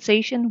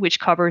somatosensation, which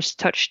covers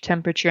touch,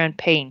 temperature, and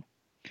pain.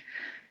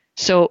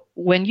 So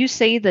when you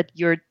say that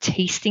you're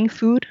tasting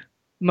food,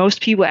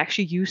 most people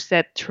actually use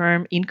that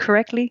term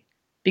incorrectly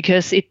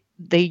because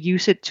they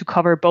use it to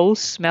cover both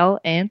smell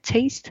and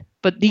taste.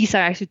 But these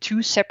are actually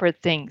 2 separate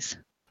things.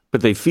 But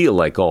they feel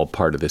like all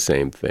part of the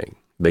same thing.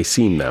 They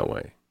seem that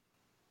way.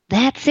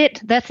 That's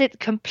it.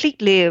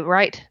 Completely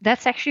right.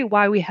 That's actually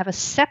why we have a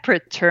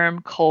separate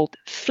term called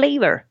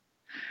flavor.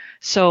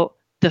 So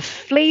the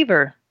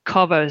flavor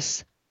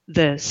covers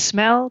the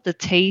smell, the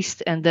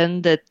taste, and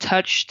then the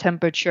touch,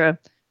 temperature,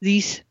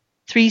 these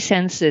 3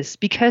 senses,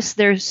 because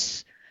they're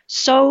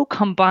so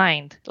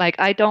combined. Like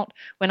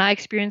when I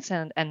experience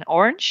an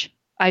orange,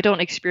 I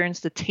don't experience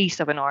the taste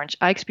of an orange.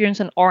 I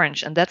experience an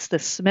orange, and that's the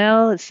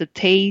smell, it's the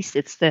taste,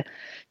 it's the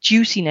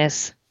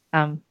juiciness.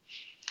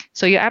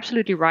 So you're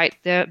absolutely right.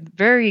 They're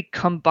very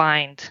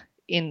combined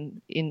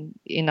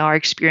in our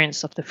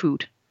experience of the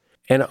food.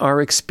 And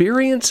our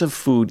experience of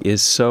food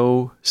is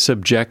so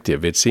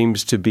subjective. It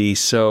seems to be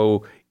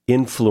so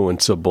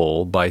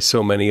influenceable by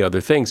so many other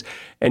things.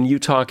 And you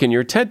talk in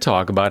your TED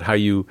Talk about how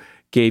you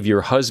gave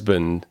your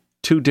husband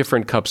 2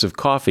 different cups of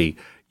coffee.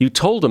 You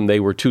told him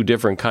they were 2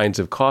 different kinds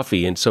of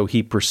coffee, and so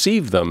he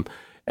perceived them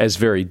as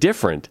very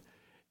different.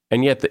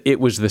 And yet it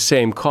was the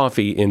same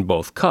coffee in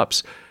both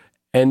cups.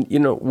 And,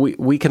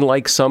 we can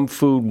like some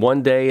food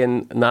one day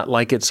and not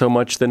like it so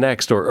much the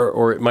next,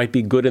 or it might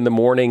be good in the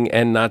morning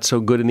and not so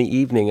good in the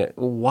evening.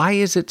 Why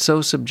is it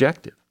so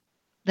subjective?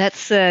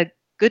 That's a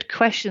good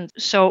question.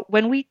 So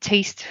when we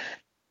taste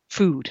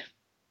food,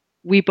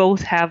 we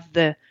both have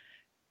the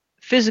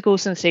physical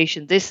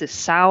sensation. This is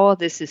sour,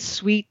 this is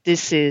sweet,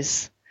 this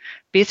is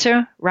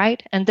bitter,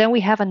 right? And then we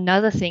have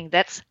another thing,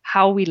 that's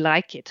how we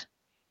like it.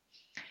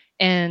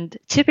 And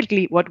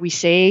typically what we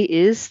say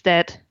is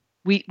that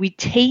we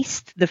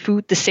taste the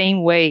food the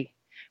same way,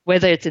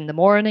 whether it's in the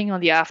morning or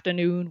the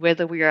afternoon,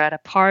 whether we are at a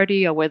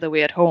party or whether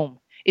we're at home.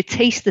 It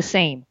tastes the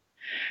same,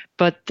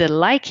 but the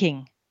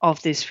liking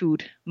of this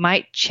food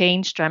might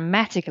change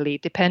dramatically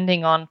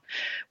depending on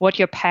what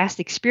your past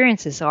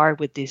experiences are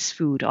with this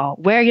food or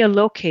where you're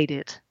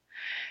located.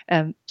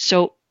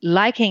 So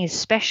liking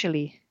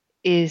especially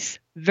is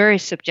very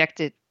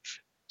subjective,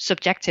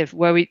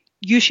 where we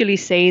usually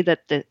say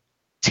that the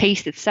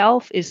taste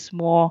itself is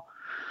more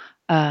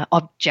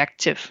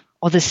objective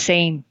or the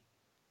same,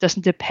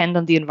 doesn't depend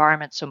on the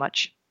environment so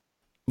much.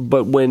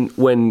 But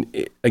when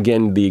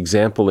again, the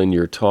example in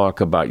your talk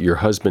about your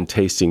husband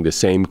tasting the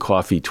same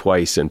coffee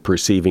twice and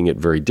perceiving it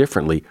very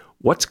differently,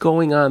 what's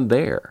going on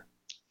there?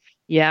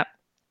 Yeah.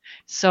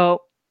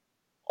 So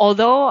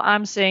although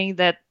I'm saying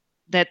that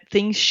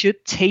things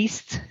should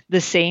taste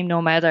the same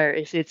no matter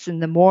if it's in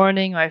the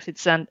morning or if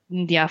it's in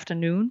the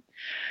afternoon,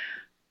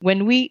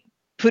 when we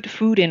put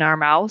food in our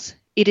mouths,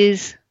 it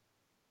is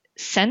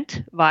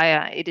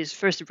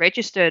first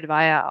registered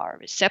via our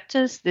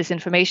receptors. This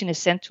information is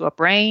sent to our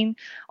brain.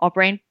 Our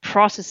brain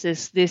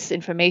processes this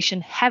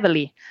information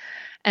heavily.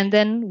 And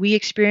then we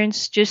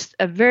experience just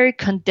a very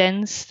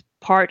condensed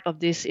part of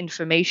this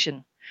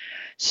information.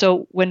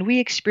 So when we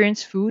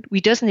experience food, we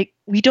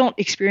don't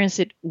experience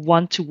it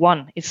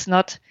one-to-one. It's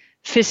not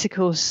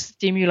physical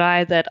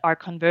stimuli that are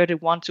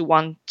converted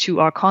one-to-one to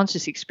our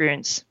conscious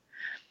experience.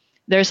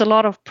 There's a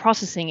lot of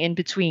processing in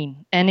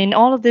between. And in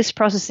all of this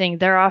processing,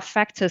 there are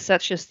factors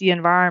such as the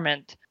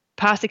environment,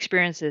 past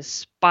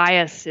experiences,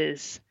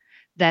 biases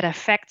that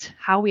affect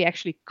how we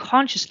actually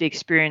consciously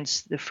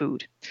experience the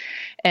food.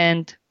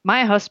 And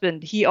my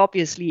husband, he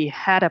obviously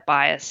had a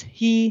bias.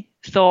 He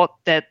thought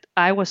that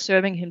I was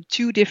serving him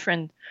two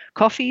different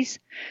coffees.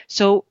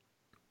 So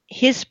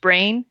his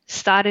brain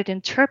started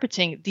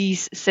interpreting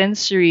these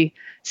sensory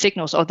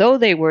signals. Although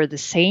they were the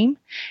same,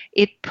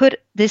 it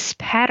put this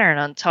pattern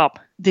on top,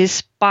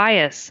 this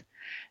bias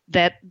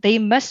that they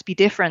must be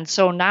different.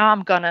 So now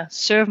I'm going to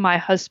serve my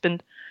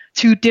husband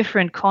two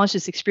different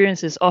conscious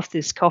experiences of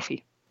this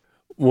coffee.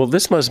 Well,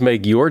 this must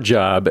make your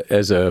job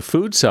as a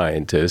food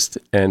scientist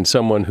and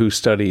someone who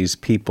studies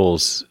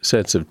people's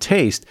sense of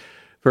taste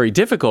very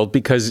difficult,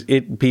 because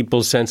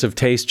people's sense of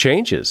taste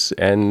changes,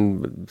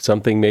 and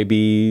something may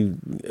be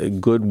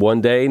good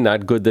one day,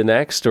 not good the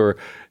next, or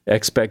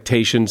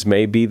expectations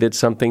may be that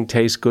something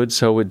tastes good,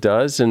 so it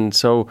does. And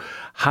so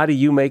how do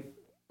you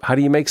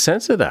make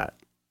sense of that?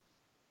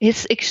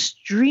 It's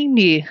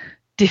extremely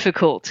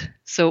difficult.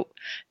 So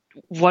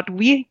what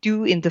we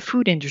do in the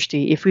food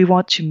industry, if we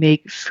want to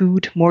make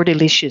food more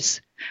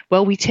delicious,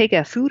 well, we take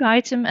a food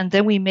item and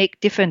then we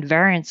make different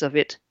variants of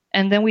it,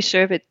 and then we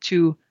serve it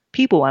to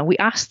people and we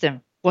ask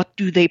them, what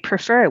do they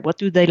prefer? What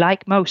do they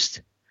like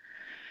most?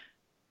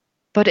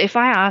 But if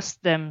I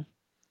ask them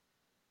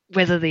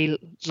whether they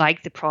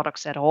like the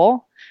products at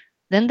all,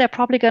 then they're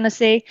probably going to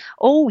say,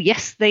 oh,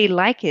 yes, they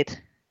like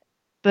it.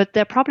 But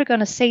they're probably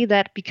going to say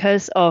that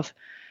because of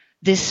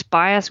this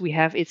bias we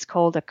have. It's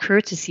called a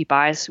courtesy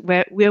bias,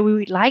 where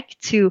we like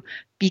to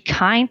be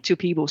kind to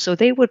people. So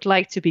they would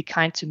like to be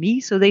kind to me,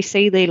 so they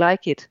say they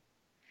like it.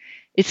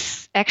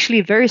 It's actually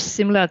very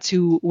similar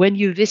to when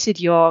you visit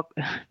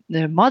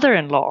the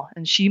mother-in-law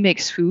and she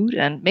makes food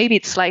and maybe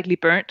it's slightly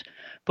burnt,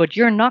 but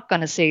you're not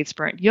going to say it's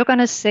burnt. You're going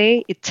to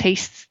say it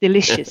tastes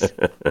delicious.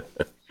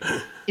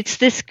 It's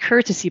this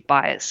courtesy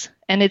bias,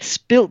 and it's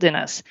built in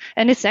us.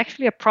 And it's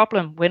actually a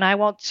problem when I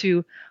want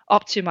to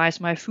optimize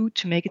my food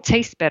to make it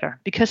taste better,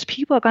 because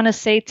people are going to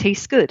say it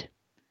tastes good.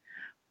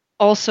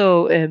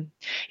 Also,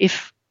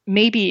 if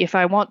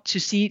I want to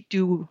see,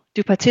 do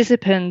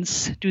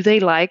participants, do they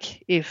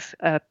like if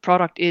a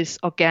product is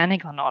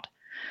organic or not?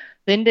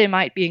 Then they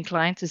might be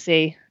inclined to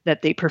say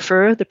that they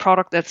prefer the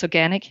product that's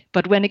organic.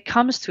 But when it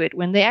comes to it,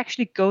 when they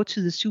actually go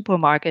to the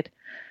supermarket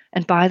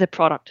and buy the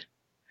product,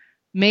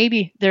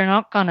 maybe they're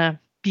not going to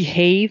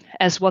behave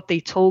as what they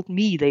told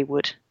me they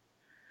would.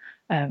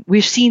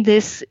 We've seen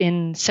this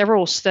in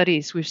several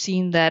studies. We've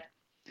seen that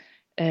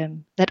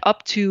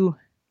up to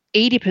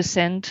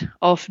 80%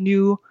 of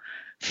new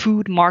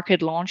food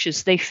market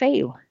launches, they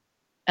fail.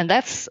 And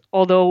that's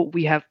although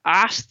we have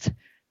asked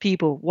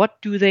people, what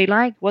do they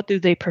like? What do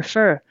they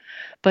prefer?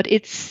 But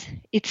it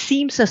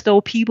seems as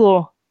though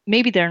people,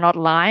 maybe they're not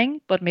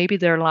lying, but maybe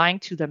they're lying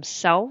to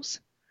themselves.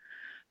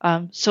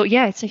 So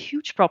yeah, it's a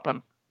huge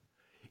problem.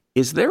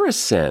 Is there a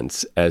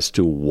sense as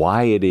to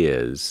why it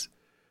is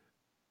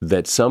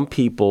that some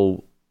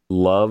people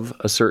love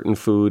a certain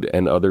food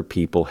and other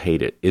people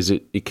hate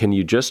it? Can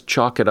you just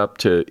chalk it up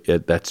to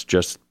that's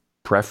just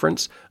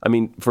preference? I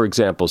mean, for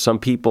example, some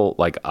people,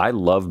 like, I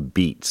love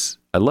beets.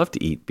 I love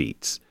to eat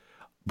beets,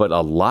 but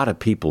a lot of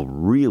people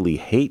really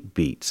hate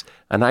beets,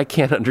 and I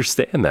can't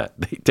understand that.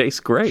 They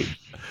taste great.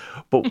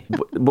 But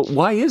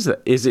why is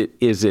that? Is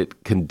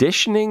it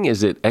conditioning?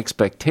 Is it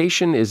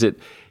expectation? Is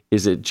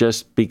it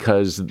just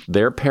because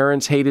their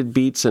parents hated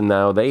beets and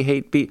now they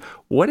hate beets?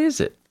 What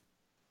is it?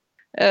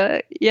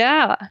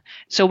 Yeah.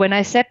 So when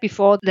I said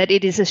before that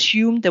it is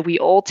assumed that we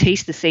all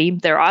taste the same,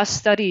 there are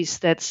studies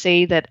that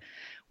say that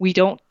we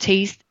don't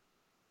taste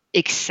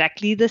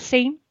exactly the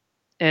same.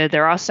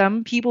 There are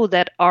some people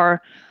that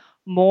are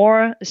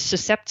more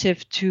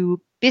susceptible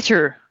to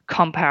bitter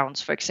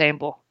compounds, for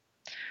example.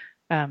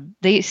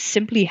 They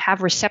simply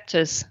have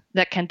receptors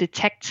that can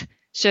detect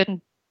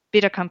certain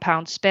bitter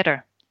compounds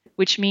better,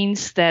 which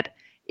means that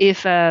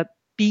if a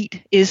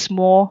beet is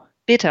more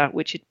bitter,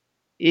 which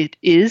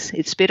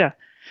it's bitter,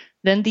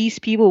 then these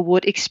people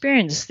would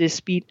experience this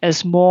beet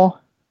as more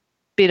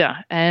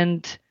bitter.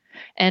 And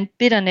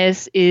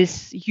bitterness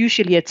is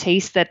usually a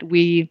taste that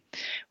we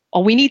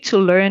need to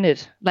learn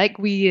it. Like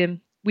we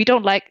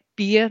don't like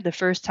beer the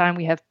first time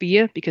we have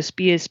beer because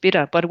beer is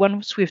bitter. But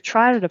once we've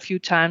tried it a few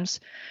times,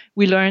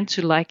 we learn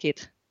to like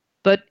it.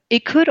 But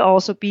it could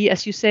also be,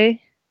 as you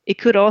say, it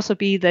could also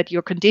be that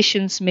your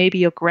conditions, maybe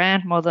your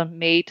grandmother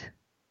made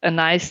a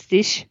nice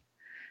dish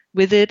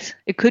with it.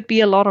 It could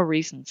be a lot of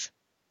reasons.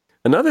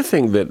 Another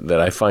thing that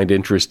I find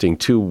interesting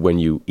too when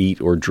you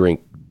eat or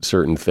drink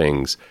certain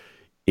things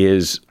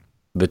is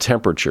the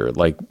temperature.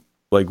 Like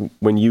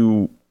when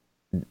you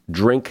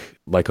drink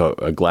like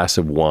a glass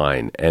of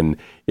wine, and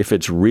if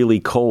it's really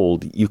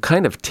cold, you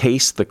kind of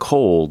taste the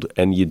cold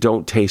and you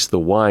don't taste the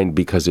wine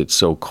because it's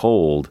so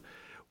cold.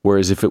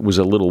 Whereas if it was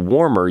a little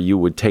warmer, you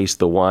would taste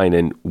the wine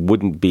and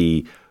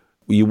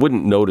you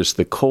wouldn't notice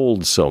the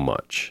cold so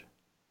much.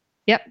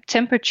 Yep,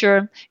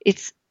 temperature,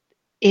 it's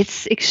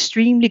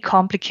extremely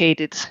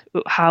complicated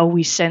how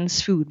we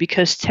sense food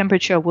because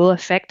temperature will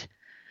affect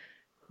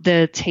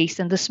the taste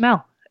and the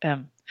smell.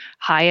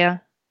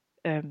 Higher.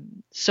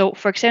 So,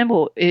 for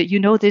example, you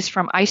know this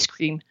from ice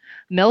cream.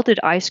 Melted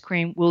ice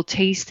cream will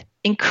taste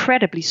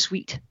incredibly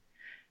sweet.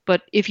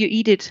 But if you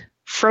eat it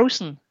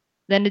frozen,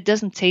 then it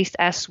doesn't taste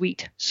as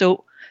sweet.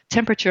 So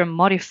temperature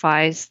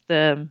modifies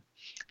the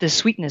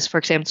sweetness, for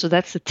example. So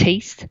that's the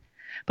taste.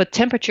 But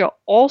temperature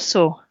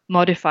also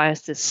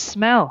modifies the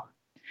smell.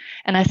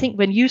 And I think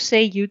when you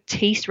say you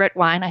taste red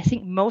wine, I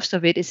think most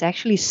of it is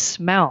actually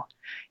smell.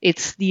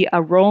 It's the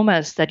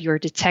aromas that you're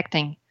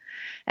detecting.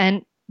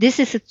 And this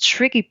is a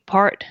tricky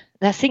part.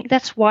 I think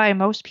that's why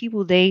most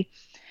people, they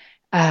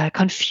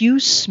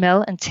confuse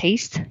smell and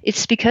taste.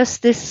 It's because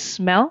this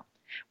smell,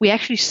 we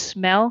actually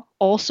smell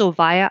also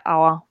via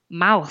our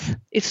mouth.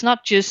 It's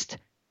not just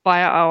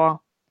via our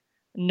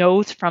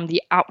nose from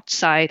the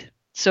outside.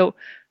 So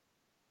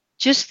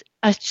just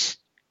a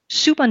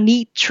super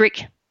neat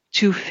trick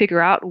to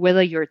figure out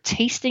whether you're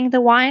tasting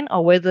the wine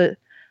or whether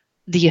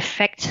the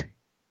effect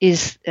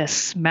is a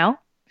smell.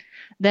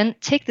 Then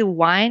take the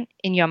wine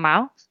in your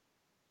mouth,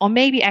 or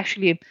maybe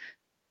actually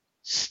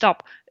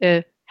stop,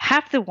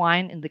 have the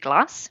wine in the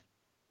glass,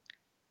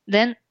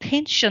 then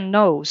pinch your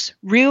nose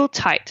real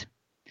tight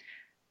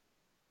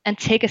and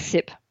take a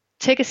sip.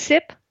 Take a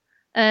sip,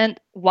 and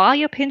while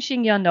you're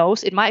pinching your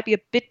nose, it might be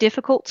a bit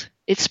difficult.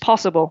 It's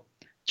possible.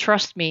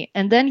 Trust me.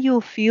 And then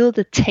you'll feel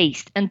the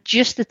taste, and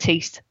just the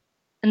taste.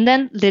 And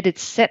then let it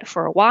set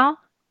for a while.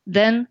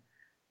 Then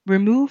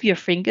remove your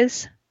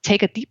fingers,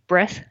 take a deep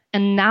breath,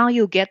 and now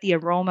you'll get the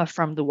aroma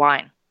from the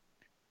wine.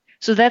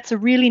 So that's a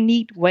really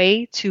neat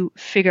way to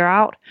figure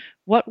out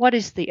what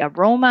is the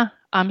aroma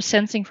I'm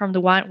sensing from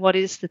the wine, what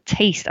is the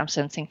taste I'm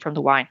sensing from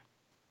the wine.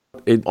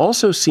 It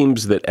also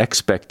seems that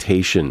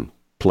expectation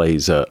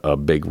plays a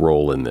big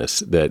role in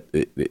this, that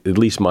at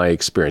least my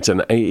experience.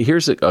 And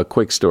here's a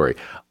quick story.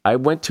 I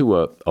went to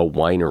a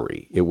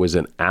winery. It was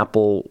an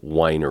apple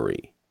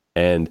winery.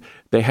 And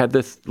they had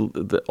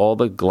all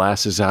the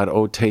glasses out.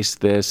 Oh,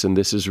 taste this, and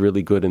this is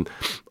really good, and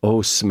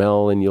oh,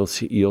 smell, and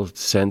you'll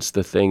sense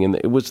the thing. And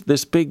it was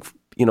this big,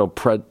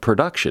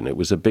 production. It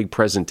was a big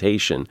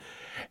presentation,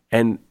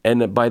 and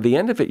by the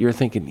end of it, you're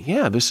thinking,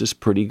 yeah, this is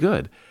pretty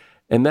good.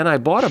 And then I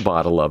bought a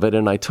bottle of it,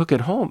 and I took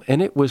it home,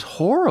 and it was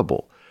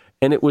horrible.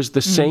 And it was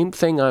the same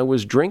thing I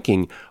was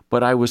drinking,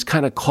 but I was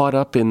kind of caught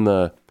up in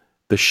the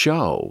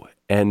show,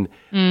 and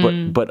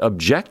but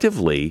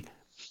objectively,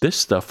 this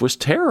stuff was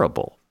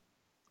terrible.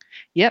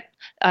 Yep.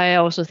 I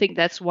also think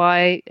that's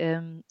why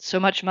so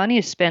much money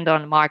is spent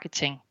on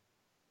marketing.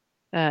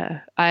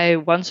 I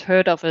once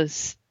heard of a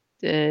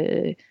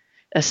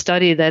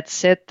study that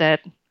said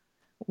that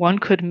one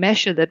could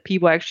measure that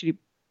people actually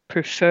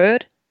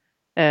preferred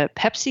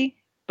Pepsi,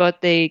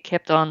 but they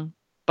kept on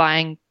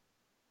buying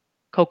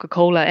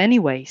Coca-Cola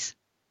anyways.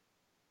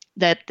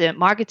 That the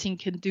marketing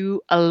can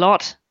do a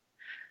lot.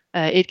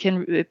 It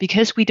can,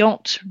 because we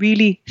don't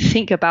really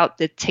think about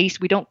the taste.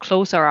 We don't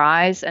close our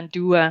eyes and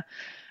do a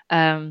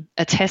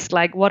test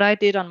like what I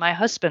did on my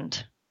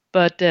husband,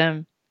 but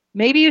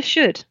maybe you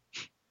should.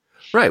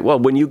 Right. Well,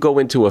 when you go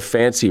into a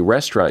fancy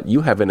restaurant,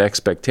 you have an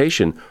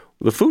expectation.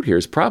 The food here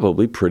is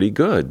probably pretty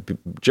good,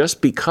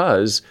 just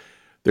because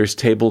there's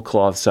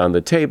tablecloths on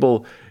the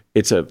table.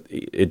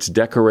 It's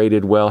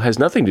decorated well. Has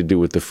nothing to do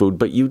with the food,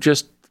 but you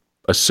just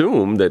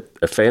assume that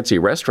a fancy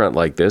restaurant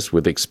like this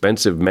with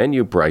expensive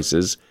menu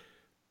prices,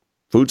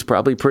 food's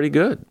probably pretty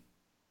good.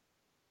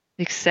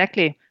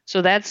 Exactly.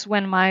 So that's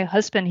when my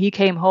husband, he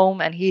came home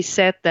and he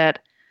said that,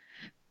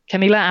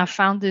 Camilla, I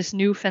found this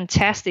new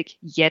fantastic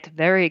yet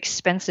very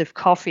expensive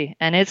coffee,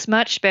 and it's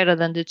much better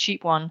than the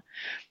cheap one.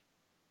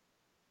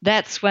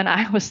 That's when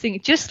I was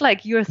thinking, just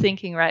like you're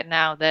thinking right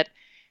now, that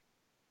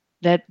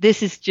that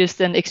this is just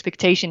an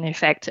expectation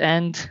effect,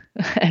 and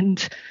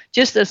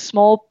just a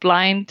small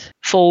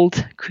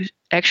blindfold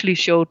actually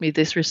showed me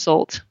this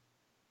result.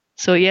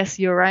 So yes,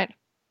 you're right.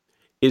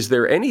 Is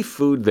there any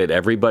food that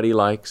everybody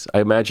likes?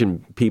 I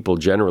imagine people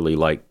generally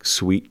like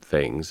sweet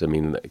things. I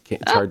mean,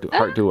 it's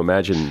hard to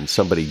imagine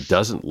somebody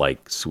doesn't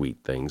like sweet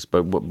things.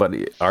 But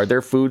are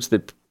there foods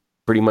that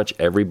pretty much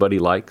everybody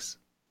likes?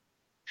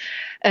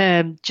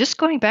 Just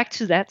going back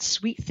to that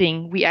sweet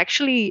thing, we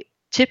actually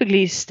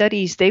typically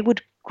studies, they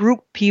would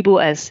group people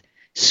as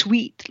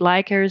sweet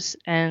likers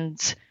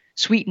and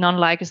sweet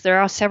non-likers. There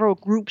are several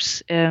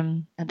groups,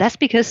 and that's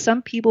because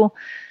some people,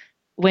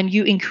 when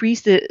you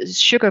increase the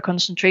sugar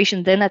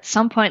concentration, then at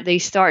some point they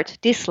start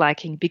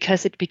disliking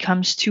because it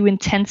becomes too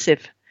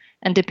intensive.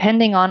 And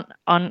depending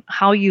on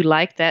how you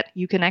like that,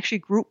 you can actually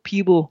group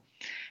people.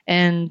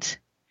 And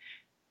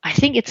I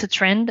think it's a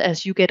trend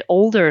as you get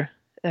older,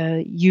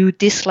 you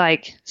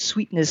dislike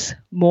sweetness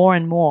more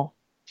and more.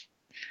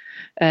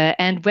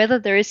 And whether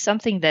there is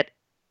something that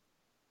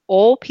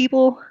all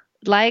people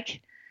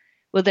like,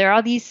 well, there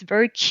are these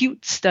very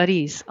cute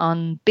studies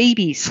on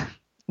babies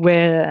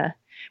where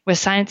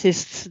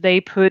scientists,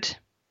 they put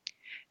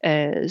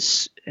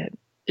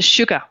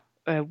sugar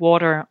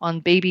water on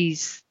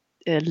babies'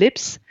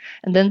 lips,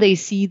 and then they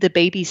see the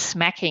baby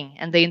smacking,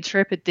 and they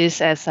interpret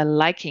this as a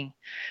liking.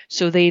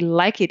 So they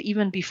like it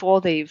even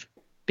before they've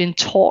been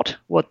taught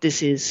what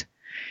this is.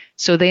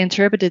 So they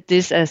interpreted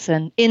this as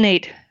an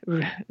innate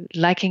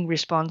liking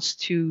response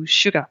to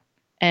sugar,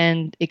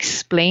 and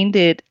explained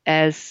it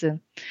as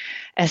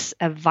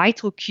a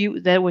vital cue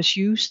that was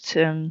used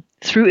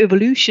through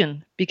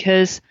evolution,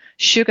 because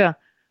sugar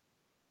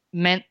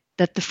meant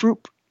that the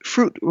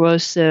fruit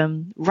was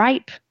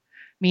ripe,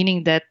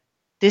 meaning that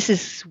this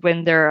is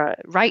when there are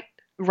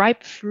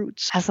ripe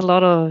fruits has a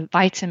lot of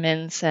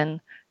vitamins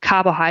and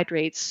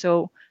carbohydrates.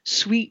 So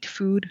sweet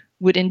food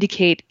would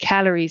indicate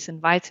calories and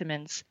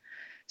vitamins.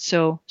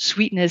 So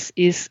sweetness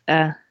is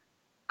a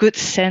good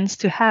sense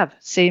to have.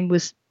 Same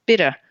with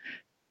bitter.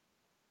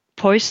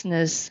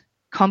 Poisonous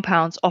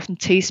compounds often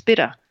taste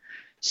bitter.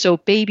 So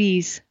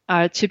babies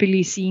are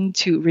typically seen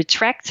to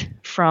retract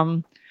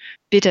from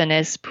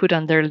bitterness put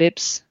on their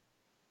lips.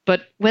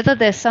 But whether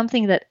there's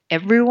something that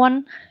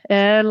everyone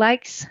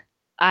likes,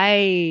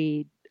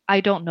 I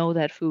don't know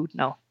that food,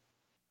 no.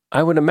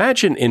 I would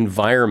imagine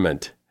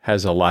environment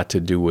has a lot to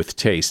do with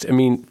taste. I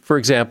mean, for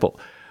example,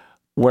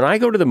 when I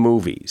go to the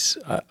movies,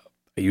 I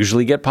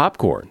usually get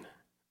popcorn.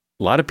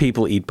 A lot of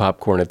people eat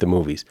popcorn at the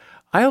movies.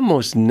 I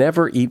almost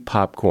never eat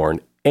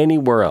popcorn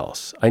anywhere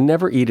else. I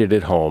never eat it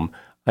at home.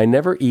 I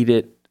never eat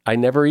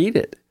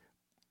it,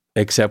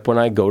 except when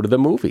I go to the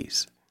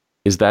movies.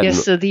 Is that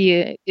yes? So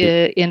the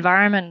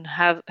environment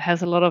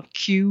has a lot of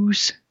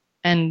cues,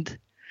 and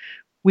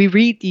we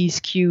read these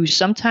cues.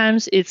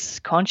 Sometimes it's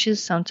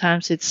conscious,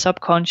 sometimes it's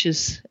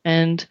subconscious.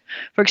 And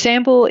for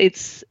example,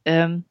 it's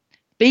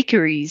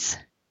bakeries.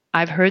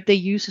 I've heard they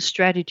use a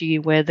strategy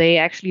where they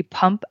actually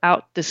pump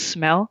out the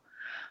smell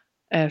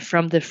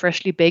from the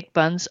freshly baked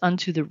buns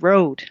onto the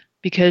road,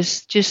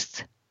 because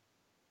just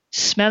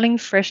smelling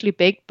freshly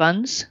baked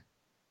buns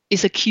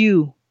is a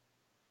cue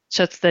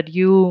such that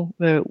you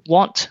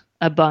want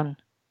a bun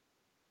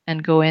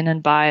and go in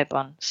and buy a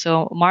bun.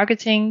 So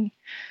marketing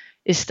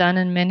is done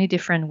in many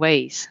different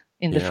ways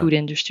in the food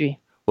industry.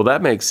 Well,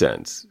 that makes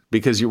sense,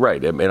 because you're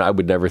right. I mean, I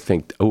would never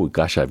think, oh,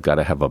 gosh, I've got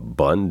to have a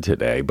bun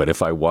today. But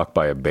if I walked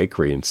by a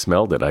bakery and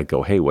smelled it, I'd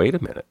go, hey, wait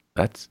a minute.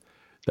 Let's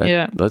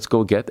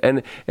go get.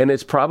 And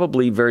it's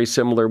probably very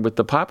similar with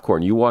the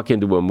popcorn. You walk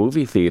into a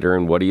movie theater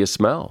and what do you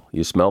smell?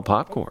 You smell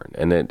popcorn.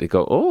 And then they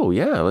go, oh,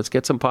 yeah, let's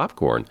get some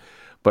popcorn.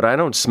 But I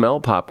don't smell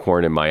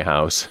popcorn in my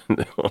house,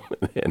 and,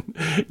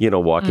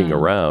 walking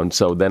around.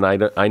 So then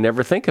I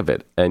never think of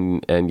it.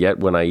 And yet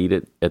when I eat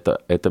it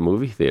at the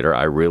movie theater,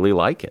 I really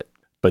like it.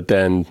 But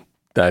then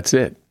that's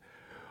it.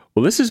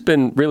 Well, this has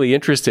been really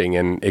interesting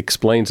and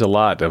explains a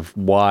lot of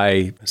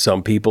why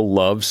some people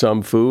love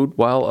some food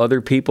while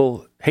other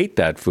people hate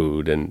that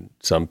food. And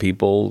some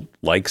people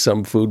like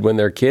some food when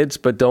they're kids,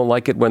 but don't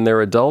like it when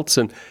they're adults.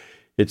 And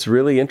it's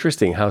really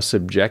interesting how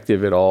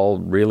subjective it all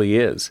really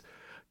is.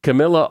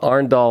 Camilla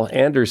Arndal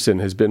Andersen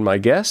has been my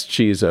guest.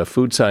 She's a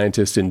food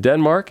scientist in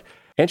Denmark,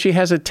 and she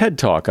has a TED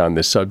Talk on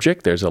this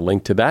subject. There's a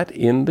link to that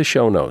in the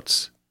show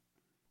notes.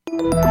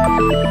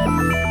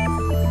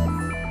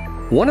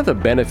 One of the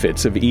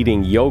benefits of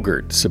eating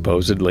yogurt,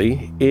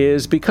 supposedly,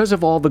 is because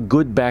of all the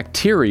good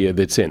bacteria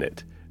that's in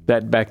it.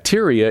 That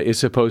bacteria is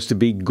supposed to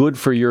be good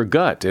for your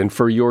gut and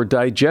for your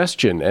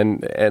digestion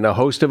and a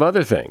host of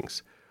other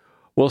things.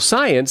 Well,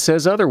 science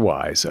says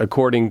otherwise,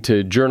 according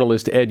to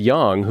journalist Ed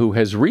Yong, who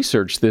has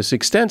researched this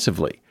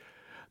extensively.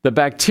 The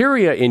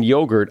bacteria in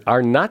yogurt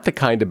are not the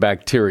kind of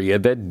bacteria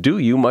that do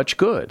you much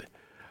good,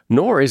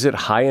 nor is it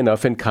high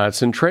enough in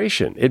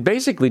concentration. It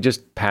basically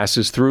just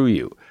passes through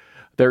you.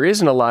 There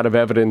isn't a lot of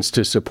evidence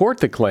to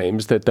support the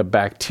claims that the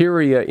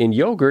bacteria in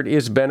yogurt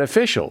is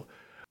beneficial,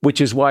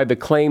 which is why the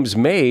claims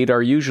made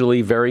are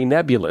usually very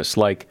nebulous,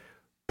 like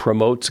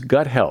promotes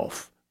gut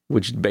health,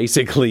 which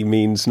basically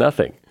means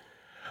nothing.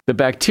 The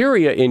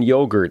bacteria in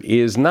yogurt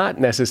is not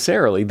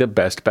necessarily the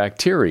best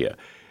bacteria.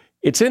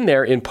 It's in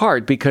there in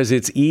part because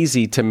it's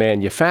easy to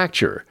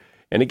manufacture.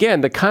 And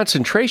again, the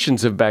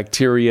concentrations of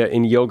bacteria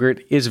in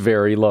yogurt is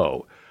very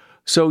low.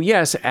 So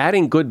yes,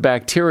 adding good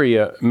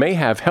bacteria may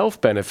have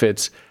health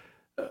benefits,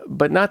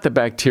 but not the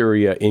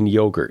bacteria in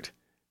yogurt.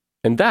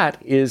 And that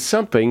is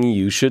something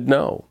you should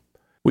know.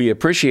 We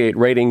appreciate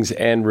ratings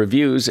and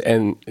reviews,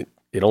 and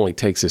it only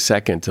takes a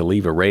second to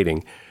leave a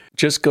rating.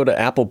 Just go to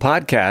Apple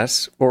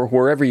Podcasts or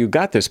wherever you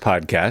got this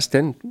podcast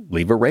and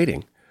leave a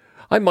rating.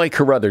 I'm Mike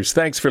Carruthers.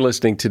 Thanks for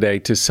listening today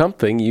to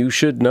Something You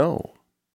Should Know.